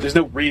though there's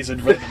no reason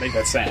for them to make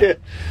that sound. Yeah.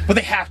 But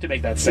they have to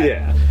make that sound.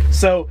 Yeah.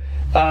 So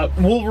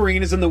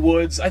Wolverine is in the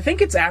woods. I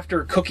think it's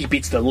after Cookie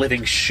beats the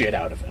living shit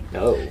out of him.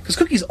 Oh. Because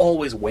Cookie's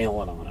always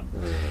wailing on him.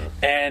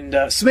 And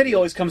Smitty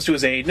always comes to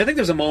his aid. And I think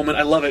there's a moment,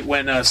 I love it,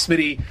 when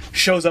Smitty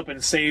shows up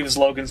and saves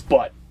Logan's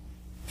butt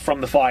from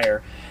the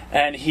fire.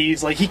 And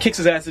he's like, he kicks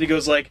his ass and he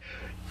goes like,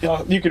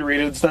 you can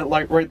read it. It's that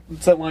line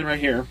right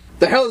here.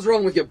 The hell is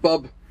wrong with you,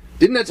 bub?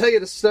 Didn't I tell you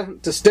to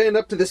stand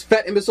up to this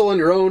fat imbecile on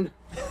your own?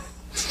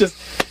 It's just,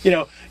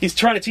 he's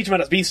trying to teach him how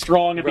to be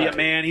strong and be a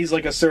man. He's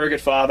like a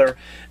surrogate father.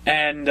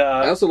 And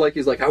I also like,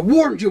 he's like, I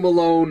warned you,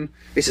 Malone.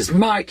 This is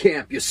my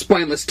camp, you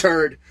spineless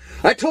turd.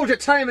 I told you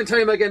time and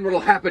time again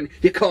what'll happen.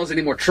 You cause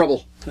any more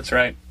trouble. That's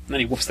right. And then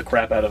he whoops the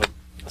crap out of him.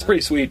 It's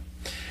pretty sweet.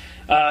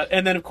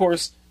 And then, of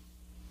course,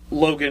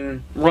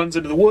 Logan runs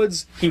into the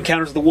woods. He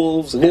encounters the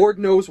wolves. Lord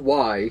knows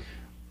why.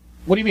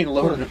 What do you mean,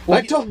 Logan?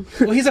 I told him.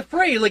 Well, he's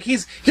afraid. Like,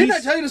 Didn't I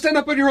tell you to stand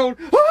up on your own?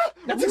 Ah!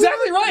 That's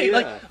exactly right. Yeah.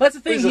 Like that's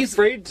the thing. He's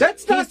afraid.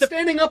 That's not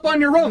standing up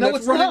on your own. No, That's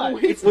it's running not.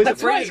 away. It's- He's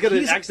that's afraid right. he's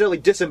going to accidentally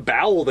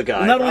disembowel the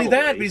guy. Not only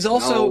that, probably. but he's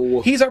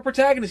also he's our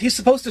protagonist. He's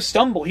supposed to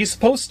stumble. He's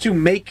supposed to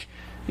make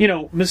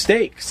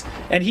mistakes,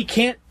 and he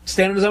can't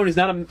stand on his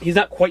own. He's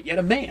not quite yet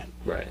a man.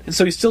 Right. And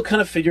so he's still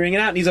kind of figuring it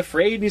out, and he's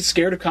afraid, and he's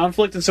scared of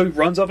conflict, and so he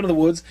runs off into the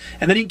woods,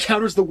 and then he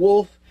encounters the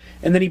wolf,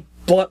 and then he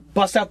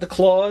busts out the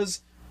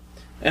claws,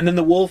 and then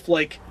the wolf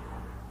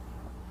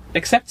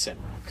accepts him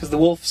because the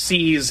wolf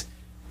sees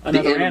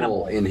another the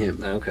animal in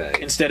him. Okay.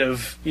 instead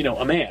of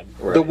a man.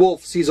 Right. The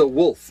wolf sees a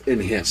wolf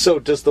in him. So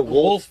does the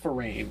wolf?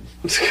 Wolverine.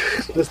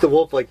 Does the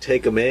wolf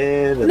take him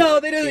in? And No,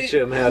 they don't. teach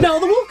him how to... No,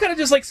 the wolf kind of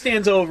just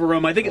stands over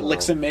him. I think it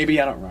licks him. Maybe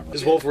I don't remember.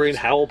 Does Wolverine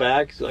howl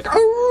back? He's like,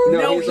 oh!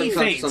 No, he's he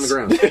unconscious faints. on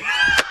the ground.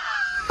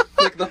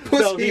 Like the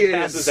pussy No, he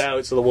passes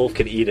out so the wolf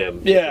can eat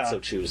him. Yeah. If it so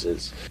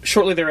chooses.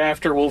 Shortly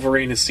thereafter,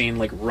 Wolverine is seen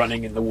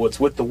running in the woods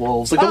with the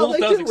wolves. The Oh, wolf they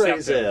does do accept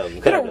raise him. him,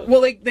 They kind don't- of.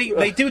 well,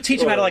 they do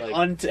teach him how to Or,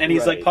 hunt, and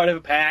he's right. part of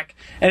a pack,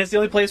 and it's the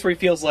only place where he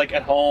feels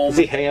at home. Does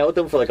he hang out with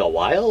them for a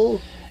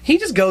while? He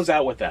just goes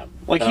out with them.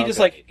 He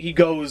just he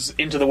goes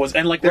into the woods,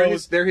 and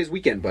Rose. They're his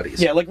weekend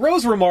buddies. Yeah,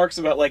 Rose remarks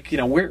about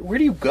where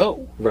do you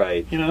go?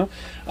 Right. Does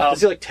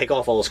Does he take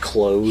off all his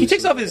clothes? He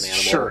takes off like his an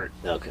animal? shirt.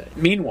 Okay.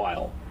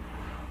 Meanwhile,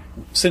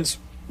 since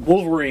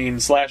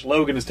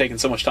Wolverine/Logan has taken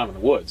so much time in the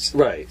woods,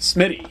 Right.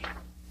 Smitty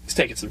is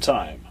taking some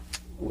time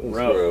with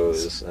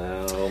Rose.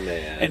 Oh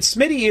man. And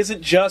Smitty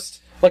isn't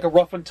just a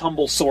rough and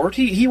tumble sort.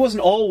 He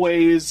wasn't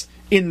always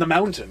in the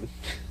mountain.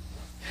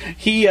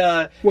 He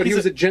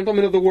was a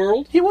gentleman of the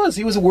world? He was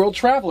a world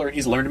traveler, and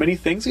he's learned many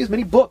things. He has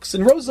many books,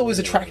 and Rose is always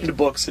attracted to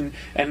books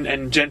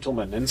and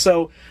gentlemen. And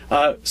so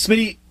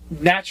Smitty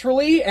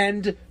naturally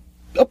and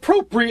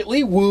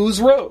appropriately woos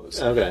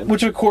Rose. Okay.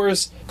 Which, of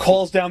course,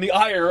 calls down the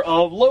ire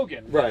of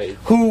Logan. Right.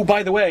 Who,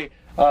 by the way,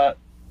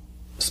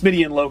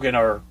 Smitty and Logan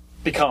are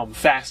become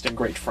fast and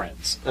great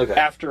friends. Okay.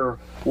 After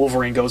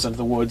Wolverine goes into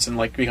the woods and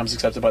becomes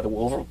accepted by the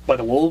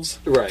wolves.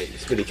 Right.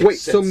 Wait,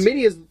 so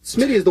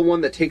Smitty is the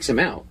one that takes him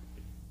out.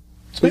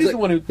 Smitty's the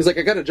one who. He's like,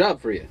 I got a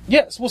job for you.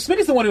 Yes, well,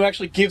 Smitty's the one who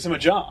actually gives him a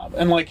job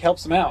and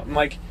helps him out and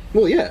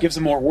Well, yeah. gives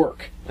him more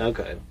work.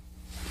 Okay.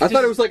 I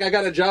thought it was I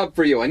got a job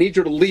for you. I need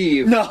you to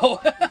leave.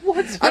 No.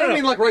 I don't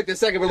mean right this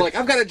second, but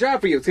I've got a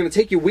job for you. It's going to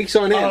take you weeks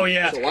on end. Oh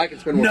yeah. So I can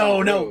spend more time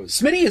with No. Rose.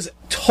 Smitty is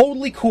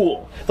totally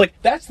cool.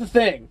 That's the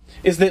thing.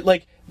 Is that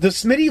the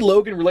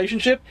Smitty-Logan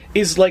relationship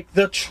is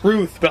the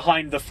truth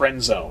behind the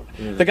friend zone.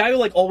 The guy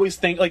who always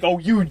think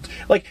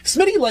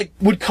Smitty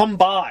would come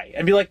by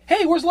and be like,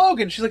 hey, where's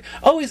Logan? She's like,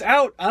 oh, he's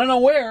out. I don't know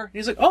where. And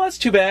he's like, oh, that's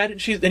too bad. And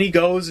he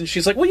goes and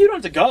she's like, well, you don't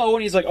have to go.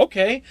 And he's like,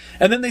 okay.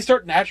 And then they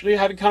start naturally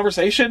having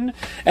conversation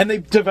and they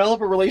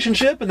develop a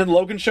relationship. And then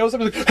Logan shows up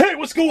and is like, hey,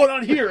 what's going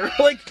on here?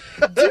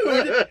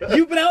 Dude,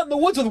 you've been out in the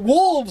woods with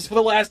wolves for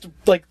the last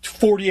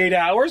 48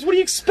 hours. What do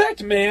you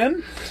expect,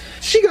 man?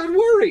 She got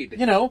worried.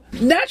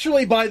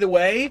 Naturally, by the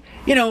way,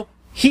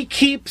 he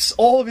keeps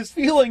all of his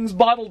feelings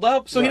bottled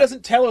up, so he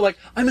doesn't tell her,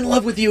 I'm in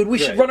love with you and we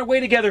should run away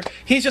together.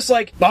 He's just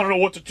I don't know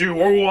what to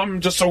do. Oh,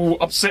 I'm just so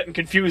upset and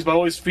confused by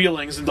all his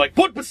feelings. And but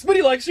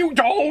Smitty likes you.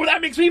 Oh,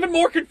 that makes me even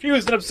more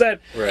confused and upset.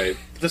 Right.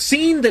 The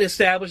scene that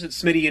established that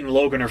Smitty and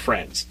Logan are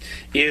friends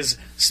is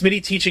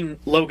Smitty teaching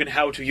Logan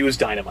how to use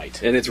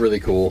dynamite. And it's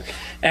really cool.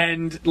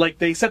 And,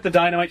 they set the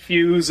dynamite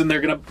fuse and they're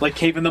gonna,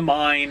 cave in the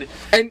mine.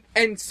 And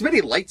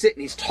Smitty lights it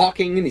and he's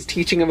talking and he's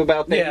teaching him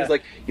about things. Yeah. He's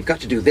like, you've got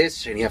to do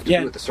this and you have to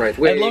do it this right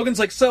way. And Logan's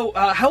like, so,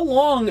 how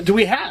long do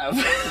we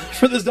have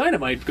for this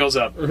dynamite goes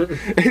up? And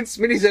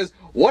Smitty says,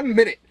 1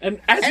 minute.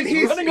 And as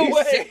he's running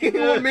away. Saying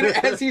 1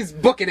 minute as he's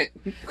booking it.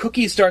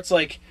 Cookie starts,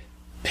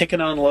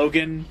 picking on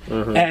Logan,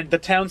 and the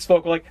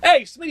townsfolk are like,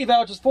 hey, Smitty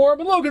vouches for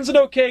him, and Logan's an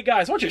okay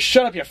guy, so why don't you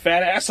shut up, you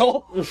fat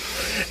asshole?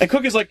 And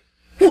Cookie's like,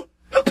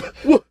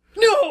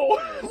 no!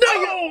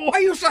 I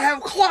used to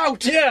have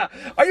clout! Yeah,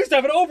 I used to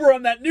have it over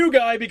on that new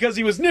guy because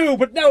he was new,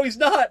 but now he's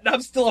not, and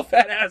I'm still a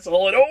fat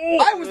asshole, and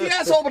I was the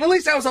asshole, but at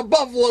least I was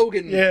above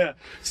Logan! Yeah.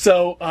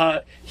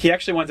 So, he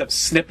actually winds up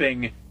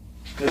snipping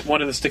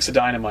one of the sticks of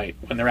dynamite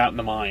when they're out in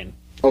the mine.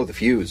 Oh, the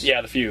fuse.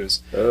 Yeah, the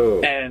fuse.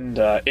 Oh. And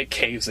it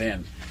caves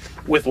in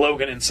with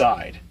Logan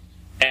inside.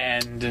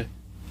 And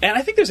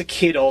I think there's a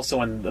kid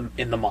also in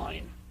the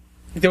mine.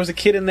 There was a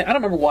kid in there. I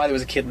don't remember why there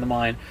was a kid in the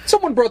mine.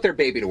 Someone brought their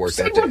baby to work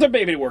Someone that day. brought their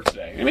baby to work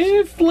today. I mean,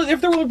 if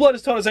their blood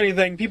has taught us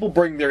anything, people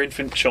bring their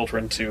infant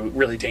children to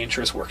really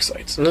dangerous work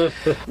sites. They're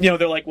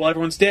like, well,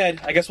 everyone's dead.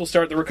 I guess we'll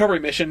start the recovery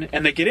mission.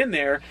 And they get in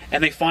there,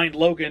 and they find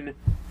Logan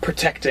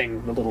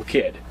protecting the little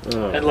kid.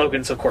 Oh. And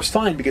Logan's, of course,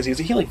 fine because he has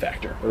a healing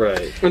factor. Right.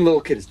 And the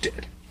little kid is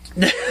dead.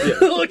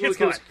 Look, He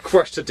was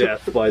crushed to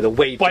death by the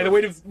weight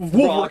of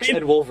Wolverine. rocks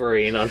and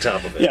Wolverine on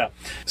top of it. Yeah.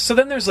 So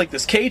then there's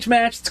this cage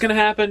match that's going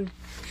to happen.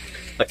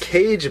 A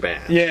cage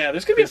match? Yeah,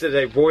 there's going to be Is it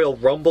a Royal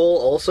Rumble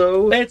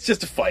also? It's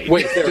just a fight.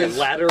 Wait, Is there a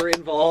ladder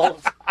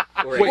involved?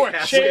 Or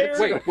a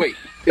chair? Wait.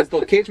 Is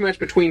the cage match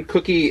between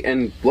Cookie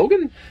and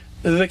Logan?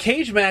 The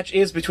cage match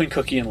is between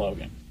Cookie and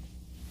Logan.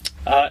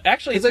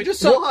 Actually, I just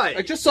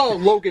saw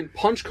Logan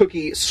punch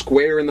Cookie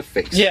square in the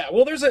face. Yeah,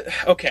 well, there's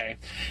okay.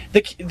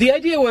 The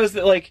idea was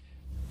that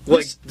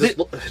Like,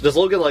 does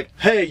Logan like,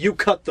 hey, you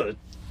cut the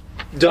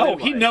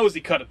dynamite? Oh, he knows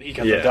he cut the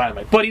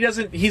dynamite, but he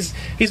doesn't. He's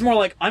more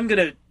like, I'm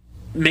gonna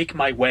make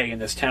my way in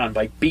this town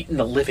by beating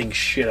the living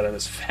shit out of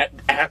this fat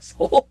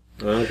asshole.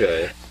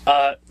 Okay.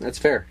 That's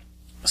fair.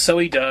 So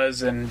he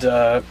does, and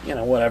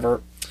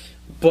whatever.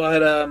 But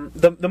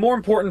the more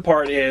important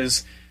part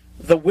is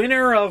the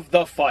winner of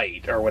the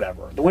fight, or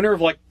whatever. The winner of,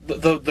 like,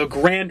 the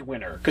grand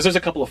winner, because there's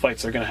a couple of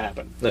fights that are going to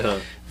happen. Uh-huh.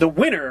 The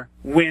winner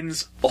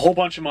wins a whole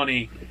bunch of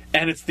money,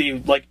 and it's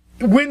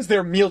wins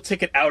their meal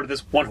ticket out of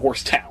this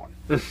one-horse town.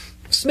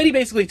 Smitty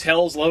basically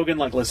tells Logan,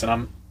 like,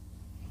 listen,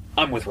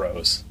 I'm with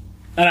Rose.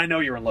 And I know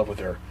you're in love with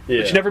her.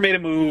 Yeah. But she never made a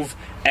move,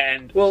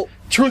 and Well,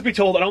 truth be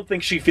told, I don't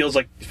think she feels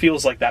like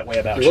that way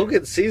about you.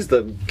 Logan sees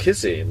them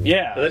kissing.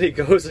 Yeah. And then he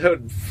goes out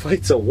and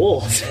fights a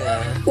wolf.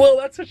 Well,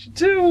 that's what you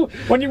do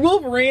when you're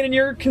Wolverine and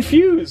you're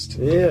confused.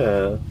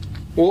 Yeah.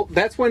 Well,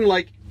 that's when,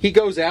 like, he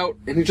goes out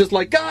and he's just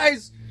like,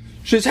 guys,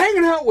 she's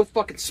hanging out with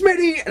fucking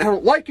Smitty and I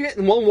don't like it.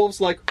 And one wolf's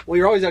like, well,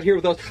 you're always out here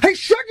with us. Hey,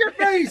 shut your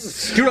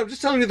face! Dude, I'm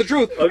just telling you the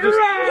truth.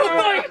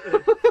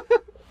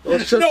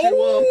 Let's shut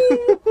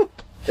you up.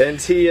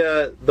 And he,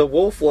 the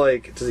wolf,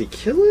 like, does he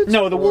kill it?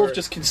 No, the wolf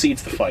just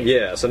concedes the fight.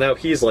 Yeah, so now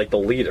he's, like, the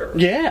leader.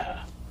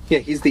 Yeah. Yeah,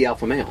 he's the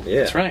alpha male.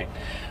 Yeah. That's right.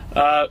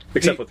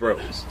 Except with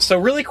Rose. So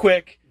really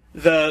quick,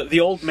 the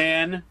old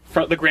man,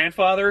 the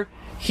grandfather,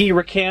 he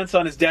recants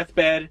on his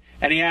deathbed,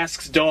 and he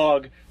asks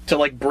Dog to,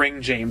 like,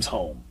 bring James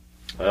home.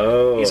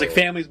 Oh. He's like,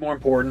 family's more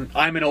important.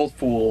 I'm an old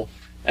fool.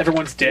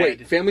 Everyone's dead.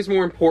 Wait, family's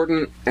more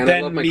important, and I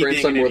Than love my me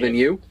grandson being more an than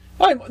idiot.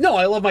 you? No,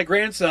 I love my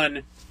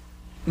grandson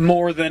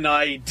more than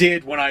I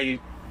did when I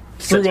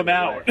threw him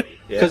out.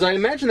 Because I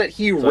imagine that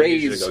he So you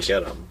raised should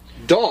go get him.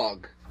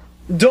 Dog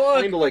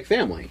Dog. kind of like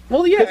family.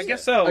 Well, yeah, I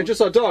guess so. I just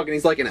saw Dog, and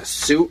he's like in a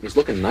suit, and he's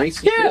looking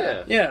nice.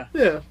 Yeah.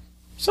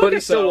 So I But he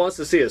guess still so. wants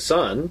to see his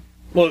son.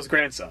 Well, his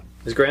grandson.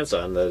 His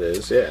grandson, that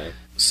is, yeah.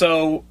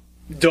 So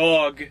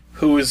Dog,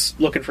 who is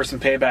looking for some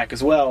payback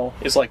as well,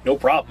 is like, no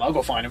problem, I'll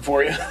go find him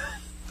for you.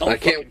 I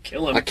can't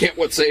kill him. I can't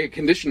what say a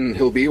condition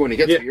he'll be when he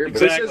gets here.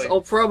 But exactly. He says, I'll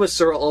promise,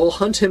 sir, I'll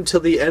hunt him to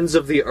the ends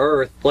of the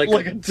earth like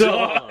a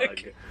dog.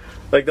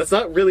 Like, that's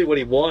not really what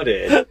he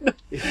wanted.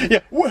 Yeah,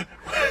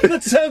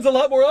 that sounds a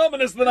lot more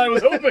ominous than I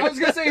was hoping. I was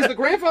gonna say, is the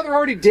grandfather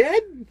already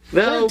dead?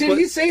 No, Or did but-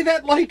 he say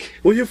that like?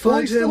 Will you while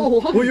find he's still him?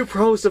 alive? Will you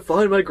promise to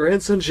find my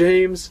grandson,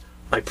 James?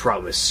 I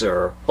promise,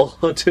 sir. I'll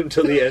hunt him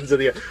to the ends of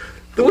the earth.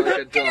 Like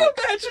a Can you dog.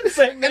 imagine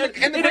saying that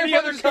and the in any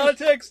other grandfather's gonna-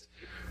 context?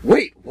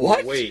 Wait,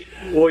 what? Wait.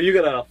 Well, you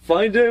gotta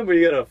find him, or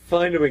you gotta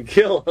find him and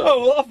kill him?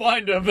 Oh, well, I'll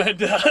find him.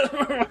 And,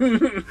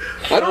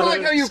 I don't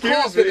like how you Excuse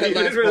paused me, at that you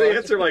last didn't really part.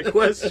 answer my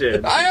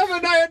question. I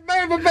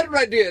have a better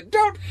idea.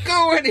 Don't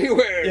go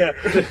anywhere. yeah.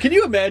 Can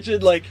you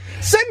imagine, like,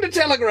 Send a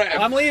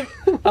telegram. I'm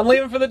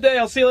leaving for the day.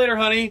 I'll see you later,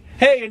 honey.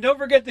 Hey, and don't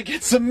forget to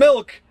get some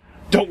milk.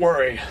 Don't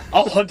worry.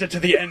 I'll hunt it to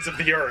the ends of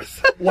the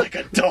earth. Like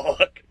a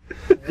dog.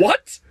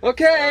 What?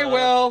 Okay,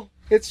 well,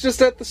 it's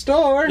just at the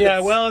store. Yeah,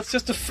 well, it's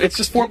just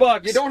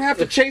 $4. You don't have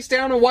to chase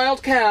down a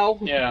wild cow.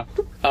 Yeah.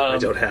 I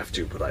don't have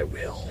to, but I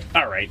will.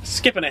 All right,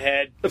 skipping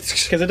ahead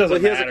because it doesn't Well,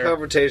 he has matter. a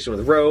confrontation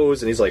with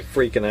Rose, and he's like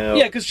freaking out.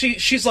 Yeah, because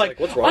she's like,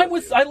 what's wrong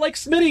with you? I like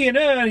Smitty,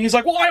 and he's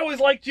like, well, I always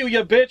liked you,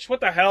 you bitch. What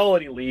the hell?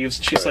 And he leaves.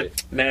 She's Right.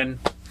 like, men.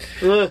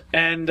 Uh,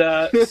 And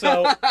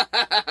so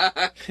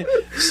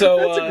That's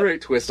a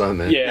great twist on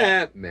that.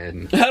 yeah.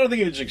 Man. I don't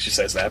think she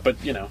says that, but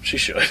she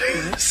should.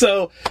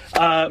 So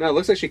No, it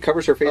looks like she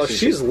covers her face. oh, and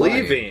she's crying.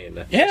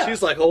 leaving. Yeah.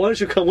 She's like, oh, why don't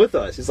you come with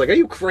us? He's like, are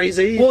you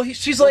crazy? well,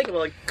 she's like, I'm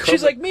gonna, come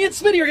me and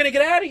Smitty are gonna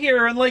get out of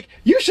here, and like,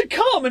 you should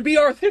come and be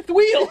our fifth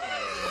wheel.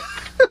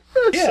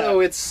 Yeah. So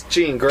it's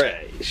Jean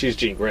Grey. She's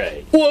Jean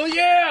Grey. Well,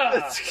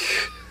 yeah.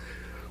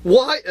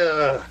 Why?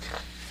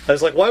 I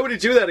was like, why would he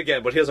do that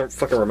again? But he doesn't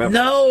fucking remember.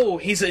 No,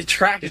 he's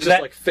attracted He's to just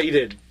that like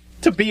faded.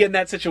 to be in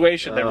that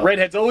situation. That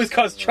redheads always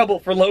cause trouble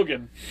for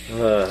Logan.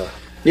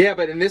 Yeah,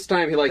 but in this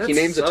time, he That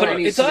names a sucks.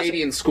 tiny It's also-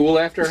 Canadian school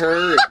after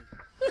her.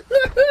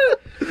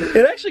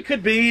 It actually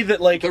could be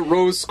that like The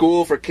Rose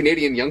School for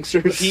Canadian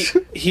youngsters.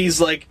 he's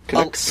like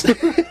Canucks.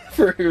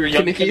 for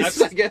young Canucks,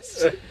 Canucks, I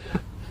guess.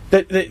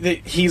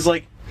 that he's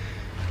like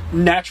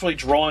naturally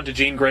drawn to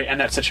Jean Grey and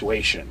that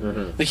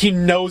situation. Like he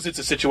knows it's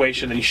a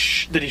situation that he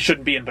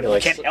shouldn't be in, but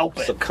Like, he can't help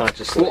it.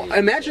 Subconsciously. Well,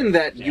 imagine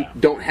that you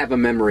don't have a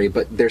memory,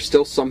 but there's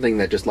still something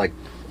that just like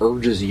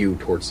urges you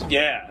towards something.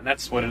 Yeah, and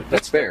that's what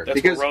That's fair. That's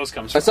because where Rose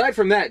comes from. aside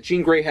from that,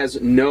 Jean Grey has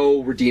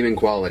no redeeming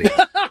quality.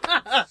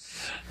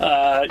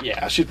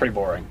 Yeah, she's pretty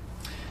boring.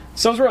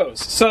 So's Rose.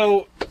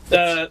 So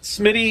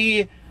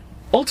Smitty.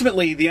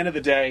 Ultimately, the end of the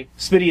day,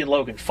 Smitty and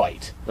Logan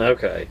fight,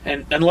 Okay.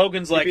 and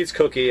Logan's like He beats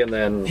Cookie, and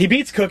then he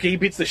beats Cookie, he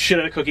beats the shit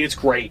out of Cookie. It's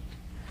great.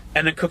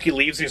 And then Cookie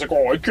leaves. And he's like,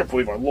 "Oh, I can't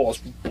believe I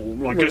lost.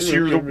 I guess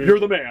you're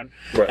the man."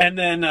 Right. And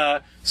then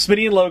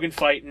Smitty and Logan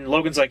fight, and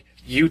Logan's like,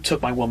 "You took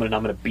my woman, and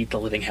I'm going to beat the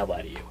living hell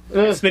out of you."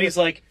 And Smitty's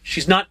like,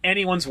 "She's not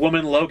anyone's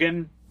woman,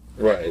 Logan.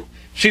 right.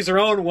 She's her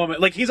own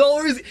woman." Like he's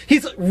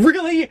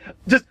really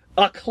just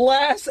a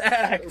class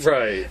act.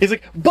 Right. He's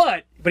like,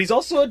 but he's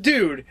also a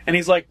dude, and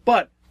he's like,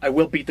 "But I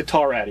will beat the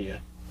tar out of you."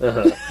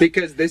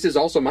 Because this is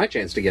also my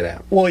chance to get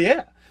out. Well,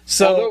 yeah.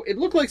 So Although it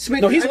looked like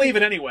Smitty. no, he's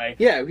leaving anyway.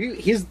 Yeah,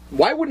 he's.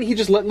 Why wouldn't he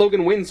just let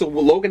Logan win so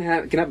Logan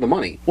can have the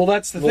money? Well,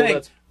 that's the Well, thing.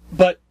 that's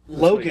But what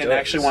he Logan does.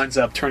 actually winds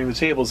up turning the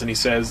tables, and he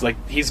says, like,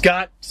 he's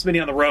got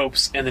Smitty on the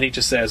ropes, and then he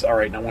just says, all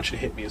right, now I want you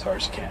to hit me as hard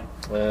as you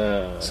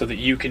can, so that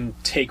you can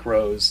take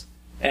Rose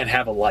and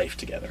have a life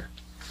together.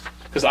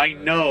 Because I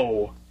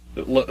know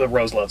that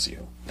Rose loves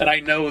you, and I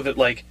know that,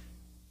 like,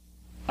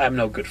 I'm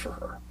no good for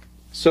her.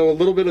 So a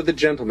little bit of the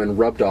gentleman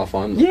rubbed off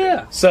on Logan.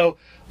 Yeah. So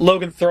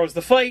Logan throws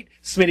the fight,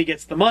 Smitty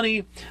gets the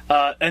money,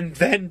 and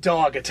then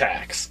Dog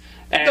attacks.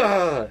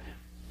 And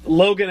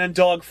Logan and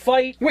Dog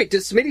fight. Wait,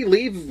 does Smitty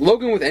leave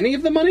Logan with any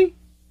of the money?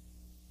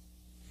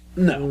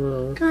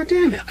 No. God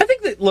damn it. I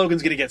think that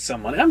Logan's gonna get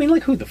some money. I mean,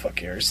 like, who the fuck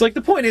cares? Like,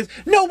 the point is,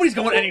 nobody's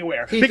going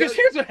anywhere. he Because does-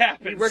 here's what He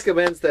happens.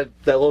 recommends that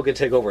Logan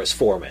take over as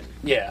foreman.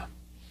 Yeah.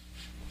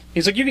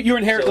 He's like, you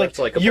inherit, So like, that's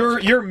like a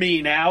you're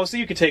me now, so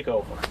you can take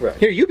over. Right.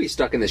 Here, you be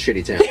stuck in this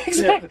shitty town.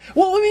 Exactly.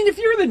 Well, I mean, if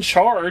you're in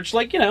charge,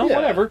 like, Yeah.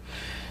 whatever.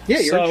 Yeah,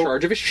 you're in So-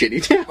 charge of a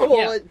shitty town.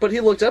 Well, Yeah. but he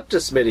looked up to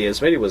Smitty, and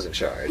Smitty was in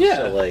charge. Yeah.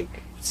 So, like,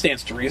 It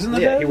stands to reason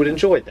that yeah, he would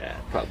enjoy that,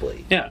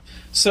 probably. Yeah.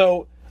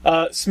 So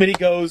Smitty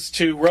goes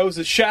to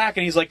Rose's shack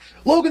and he's like,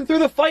 Logan threw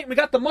the fight and we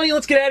got the money,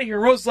 let's get out of here.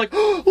 And Rose is like,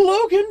 oh,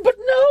 Logan, but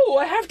no,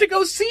 I have to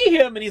go see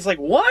him. And he's like,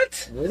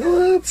 what?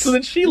 What? So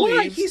then she Why?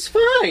 leaves. He's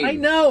fine. I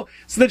know.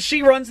 So then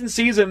she runs and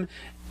sees him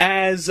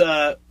as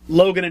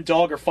Logan and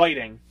Dog are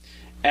fighting.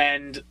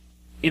 And,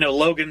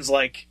 Logan's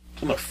like,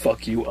 I'm going to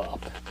fuck you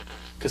up.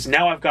 Because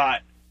now I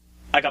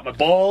got my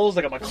balls,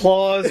 I got my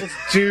claws, let's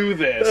do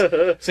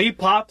this. So he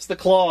pops the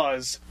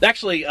claws.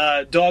 Actually,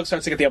 Dog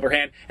starts to get the upper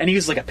hand, and he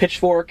uses like a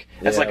pitchfork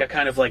as like a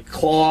kind of like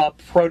claw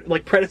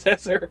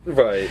predecessor.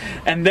 Right.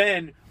 And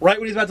then, right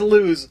when he's about to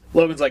lose,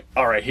 Logan's like,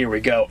 all right, here we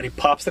go. And he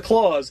pops the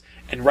claws,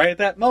 and right at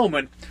that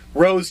moment,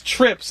 Rose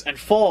trips and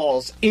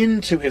falls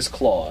into his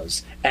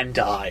claws and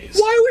dies.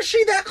 Why was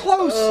she that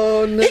close?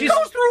 Oh, no. It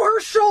goes through her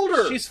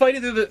shoulder. She's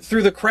fighting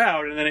through the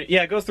crowd, and then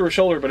it goes through her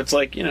shoulder, but it's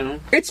like,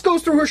 It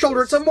goes through her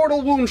shoulder. It's a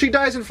mortal wound. She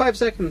dies in 5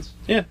 seconds.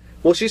 yeah.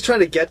 Well, she's trying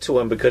to get to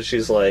him because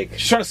she's like,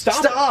 She's trying to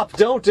stop it. stop!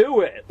 Don't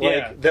do it! Like,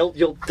 Yeah.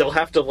 they'll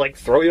have to, like,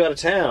 throw you out of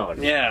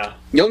town. Yeah.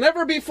 You'll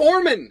never be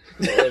foreman.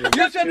 You're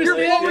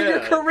blowing your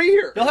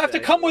career. You'll have to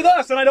come with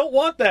us, and I don't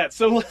want that,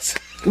 so let's...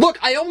 Look,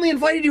 I only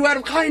invited you out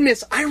of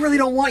kindness. I really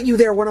don't want you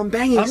there when I'm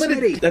banging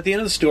Smitty. At the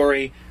end of the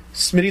story,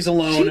 Smitty's She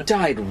alone.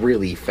 died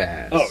really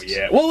fast. Oh,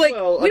 yeah. Well,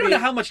 Well, we I don't know mean-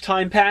 how much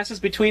time passes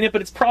between it,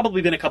 but it's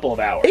probably been a couple of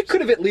hours. It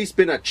could have at least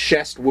been a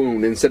chest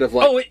wound instead of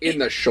in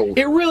the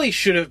shoulder. It really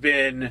should have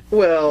been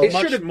Well, It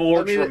much should've-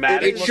 more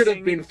dramatic. It should have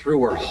looking. been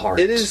through her heart.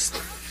 it is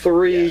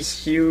 3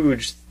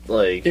 huge,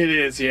 like, It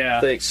is,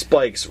 yeah.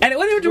 spikes. And it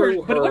went into her,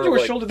 through but it went to her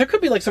like, shoulder. There could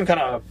be like some kind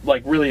of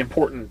like really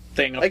important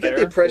thing up I there. get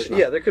the impression,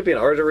 yeah, there could be an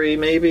artery,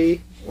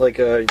 maybe, like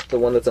the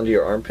one that's under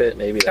your armpit,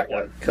 maybe that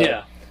got cut.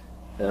 Yeah.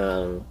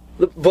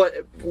 But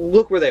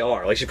look where they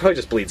are. Like, she probably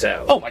just bleeds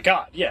out. Oh my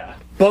god, yeah.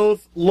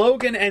 Both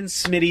Logan and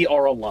Smitty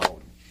are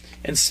alone,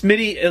 and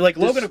Smitty, like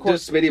Logan, of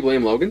course, Does Smitty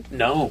blame Logan?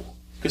 no,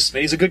 because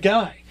Smitty's a good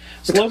guy.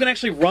 So Logan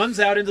actually runs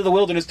out into the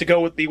wilderness to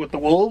go be with the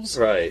wolves,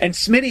 Right. And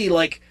Smitty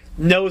like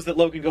knows that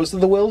Logan goes to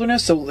the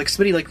wilderness, so like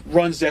Smitty like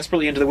runs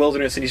desperately into the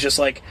wilderness, and he's just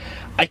like,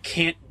 I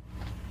can't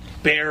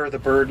bear the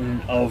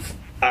burden of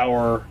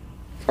our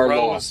Rose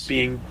loss.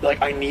 being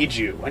like, I need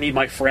you, I need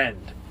my friend.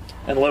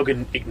 And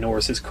Logan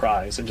ignores his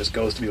cries and just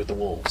goes to be with the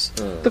wolves.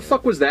 The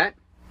fuck was that?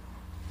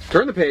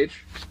 Turn the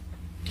page.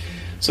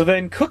 So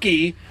then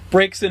Cookie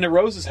breaks into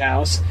Rose's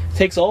house,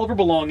 takes all of her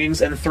belongings,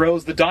 and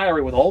throws the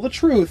diary with all the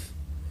truth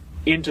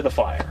into the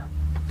fire.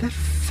 That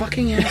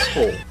fucking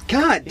asshole.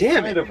 God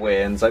damn Kind it. of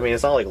wins. I mean,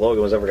 it's not like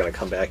Logan was ever going to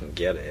come back and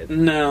get it.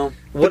 No.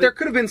 But there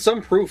could have been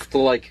some proof to,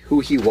 like, who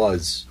he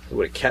was.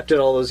 Would have kept it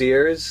all those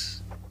years.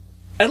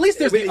 At least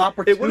there's the It would have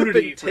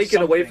opportunity been for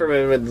taken away something. from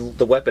him in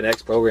the Weapon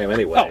X program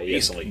anyway. Oh,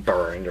 easily.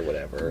 Burned or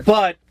whatever.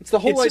 But It's the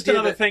whole just idea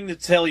another that- thing to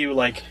tell you,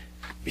 like,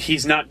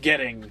 he's not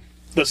getting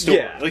the story.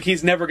 Yeah. Like,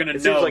 he's never going to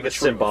It know seems like the a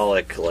truth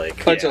symbolic,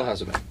 like... Until House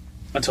of M.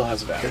 until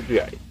House of M.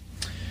 Right.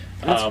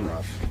 That's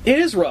rough. It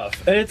is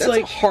rough, and it's That's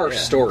like a harsh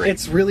story.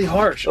 It's really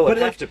harsh. Oh, but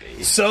it'd have to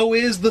be. So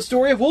is the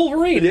story of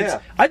Wolverine. Yeah.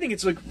 I think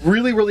it's like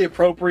really, really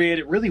appropriate.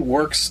 It really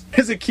works.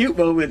 There's a cute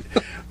moment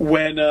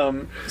when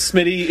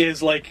Smitty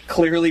is like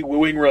clearly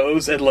wooing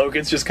Rose, and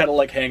Logan's just kind of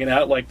like hanging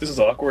out, like this is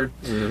awkward.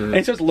 And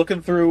he starts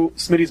looking through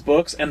Smitty's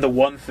books, and the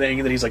one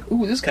thing that he's like,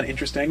 "Ooh, this is kind of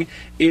interesting,"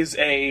 is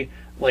a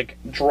like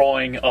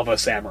drawing of a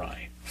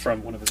samurai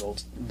from one of his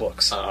old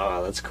books.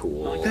 Ah, that's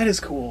cool. That is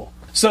cool.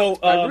 So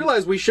I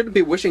realize we shouldn't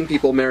be wishing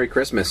people Merry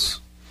Christmas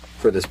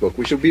for this book.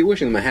 We should be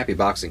wishing them a Happy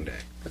Boxing Day.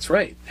 that's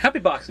right. Happy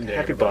Boxing Day.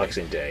 Happy everybody.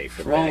 Boxing Day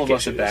for For all back of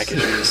us issues. at back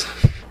issues.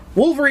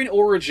 Wolverine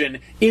Origin.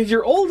 If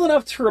you're old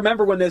enough to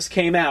remember when this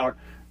came out,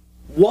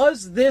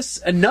 was this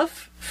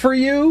enough for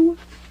you?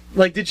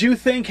 Like, did you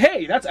think,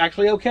 hey, that's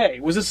actually okay?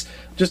 Was this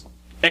just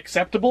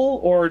acceptable,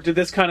 or did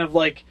this kind of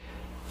like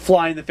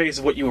fly in the face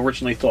of what you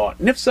originally thought?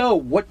 And if so,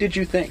 what did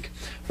you think?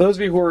 For those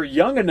of you who are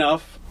young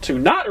enough to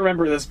not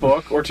remember this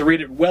book or to read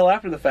it well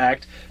after the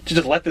fact, to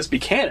just let this be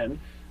canon,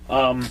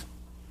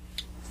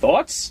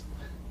 thoughts?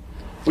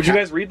 Would you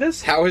guys read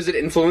this? How has it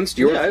influenced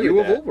your Yeah, I view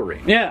read of that.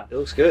 Wolverine? Yeah. It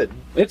looks good.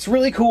 It's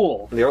really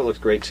cool. And the art looks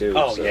great too.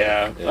 Oh, so,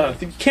 yeah.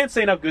 You can't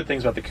say enough good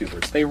things about the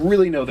Coopers. They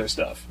really know their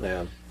stuff.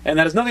 Yeah. And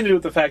that has nothing to do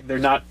with the fact that they're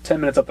not 10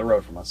 minutes up the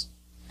road from us.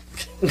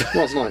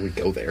 Well, it's not like we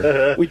go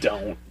there. We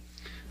don't.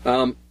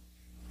 Now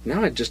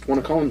I just want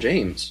to call him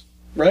James.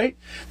 Right?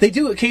 They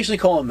do occasionally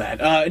call him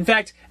that. In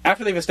fact,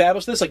 after they've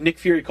established this, like Nick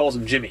Fury calls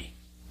him Jimmy.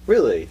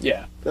 Really?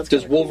 Yeah. That's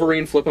Does kinda cool.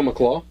 Wolverine flip him a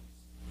claw?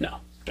 No.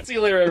 See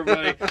you later,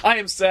 everybody. I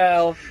am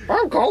Sal.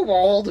 I'm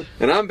Kobold.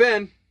 And I'm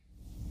Ben.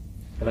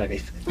 And I'm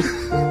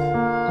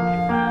Ethan.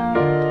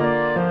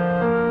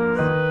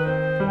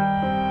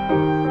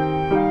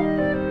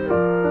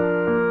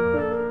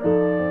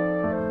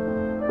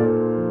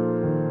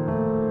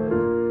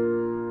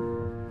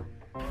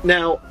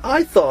 Now,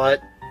 I thought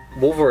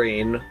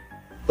Wolverine,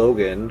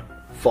 Logan,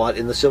 fought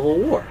in the Civil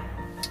War.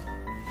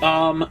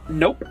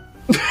 Nope.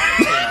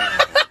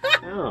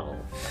 Oh.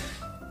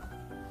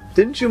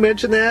 Didn't you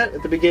mention that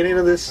at the beginning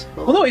of this?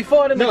 Well, no, he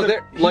fought in No, like,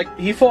 they're, like,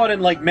 he fought in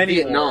like many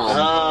Vietnam. wars.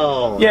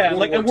 Oh. Yeah, World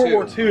like in War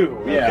World War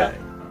II. Yeah. Okay.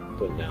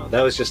 But no,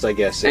 that was just, I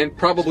guess... And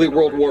probably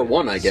World War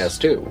One, I guess,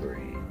 too.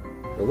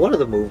 One of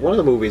the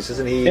movies,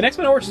 isn't he? In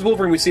X-Men Origins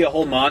Wolverine, we see a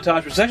whole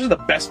montage, which is actually the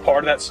best part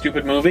of that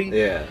stupid movie.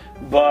 Yeah.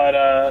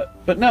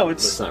 But no,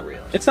 It's not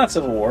real. It's not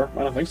Civil War.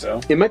 I don't think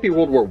so. It might be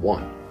World War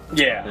One.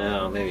 Yeah.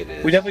 No, maybe it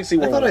is. We definitely see I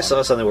World thought War I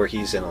saw something where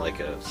he's in like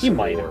a He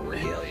might war have been.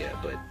 regalia,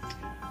 but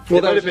Well,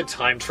 it might have been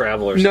time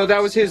travel or No, something.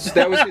 that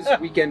was his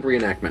weekend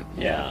reenactment.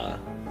 Yeah.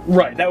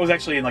 Right. That was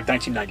actually in like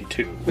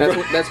 1992.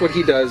 That's what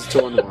he does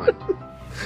to unwind.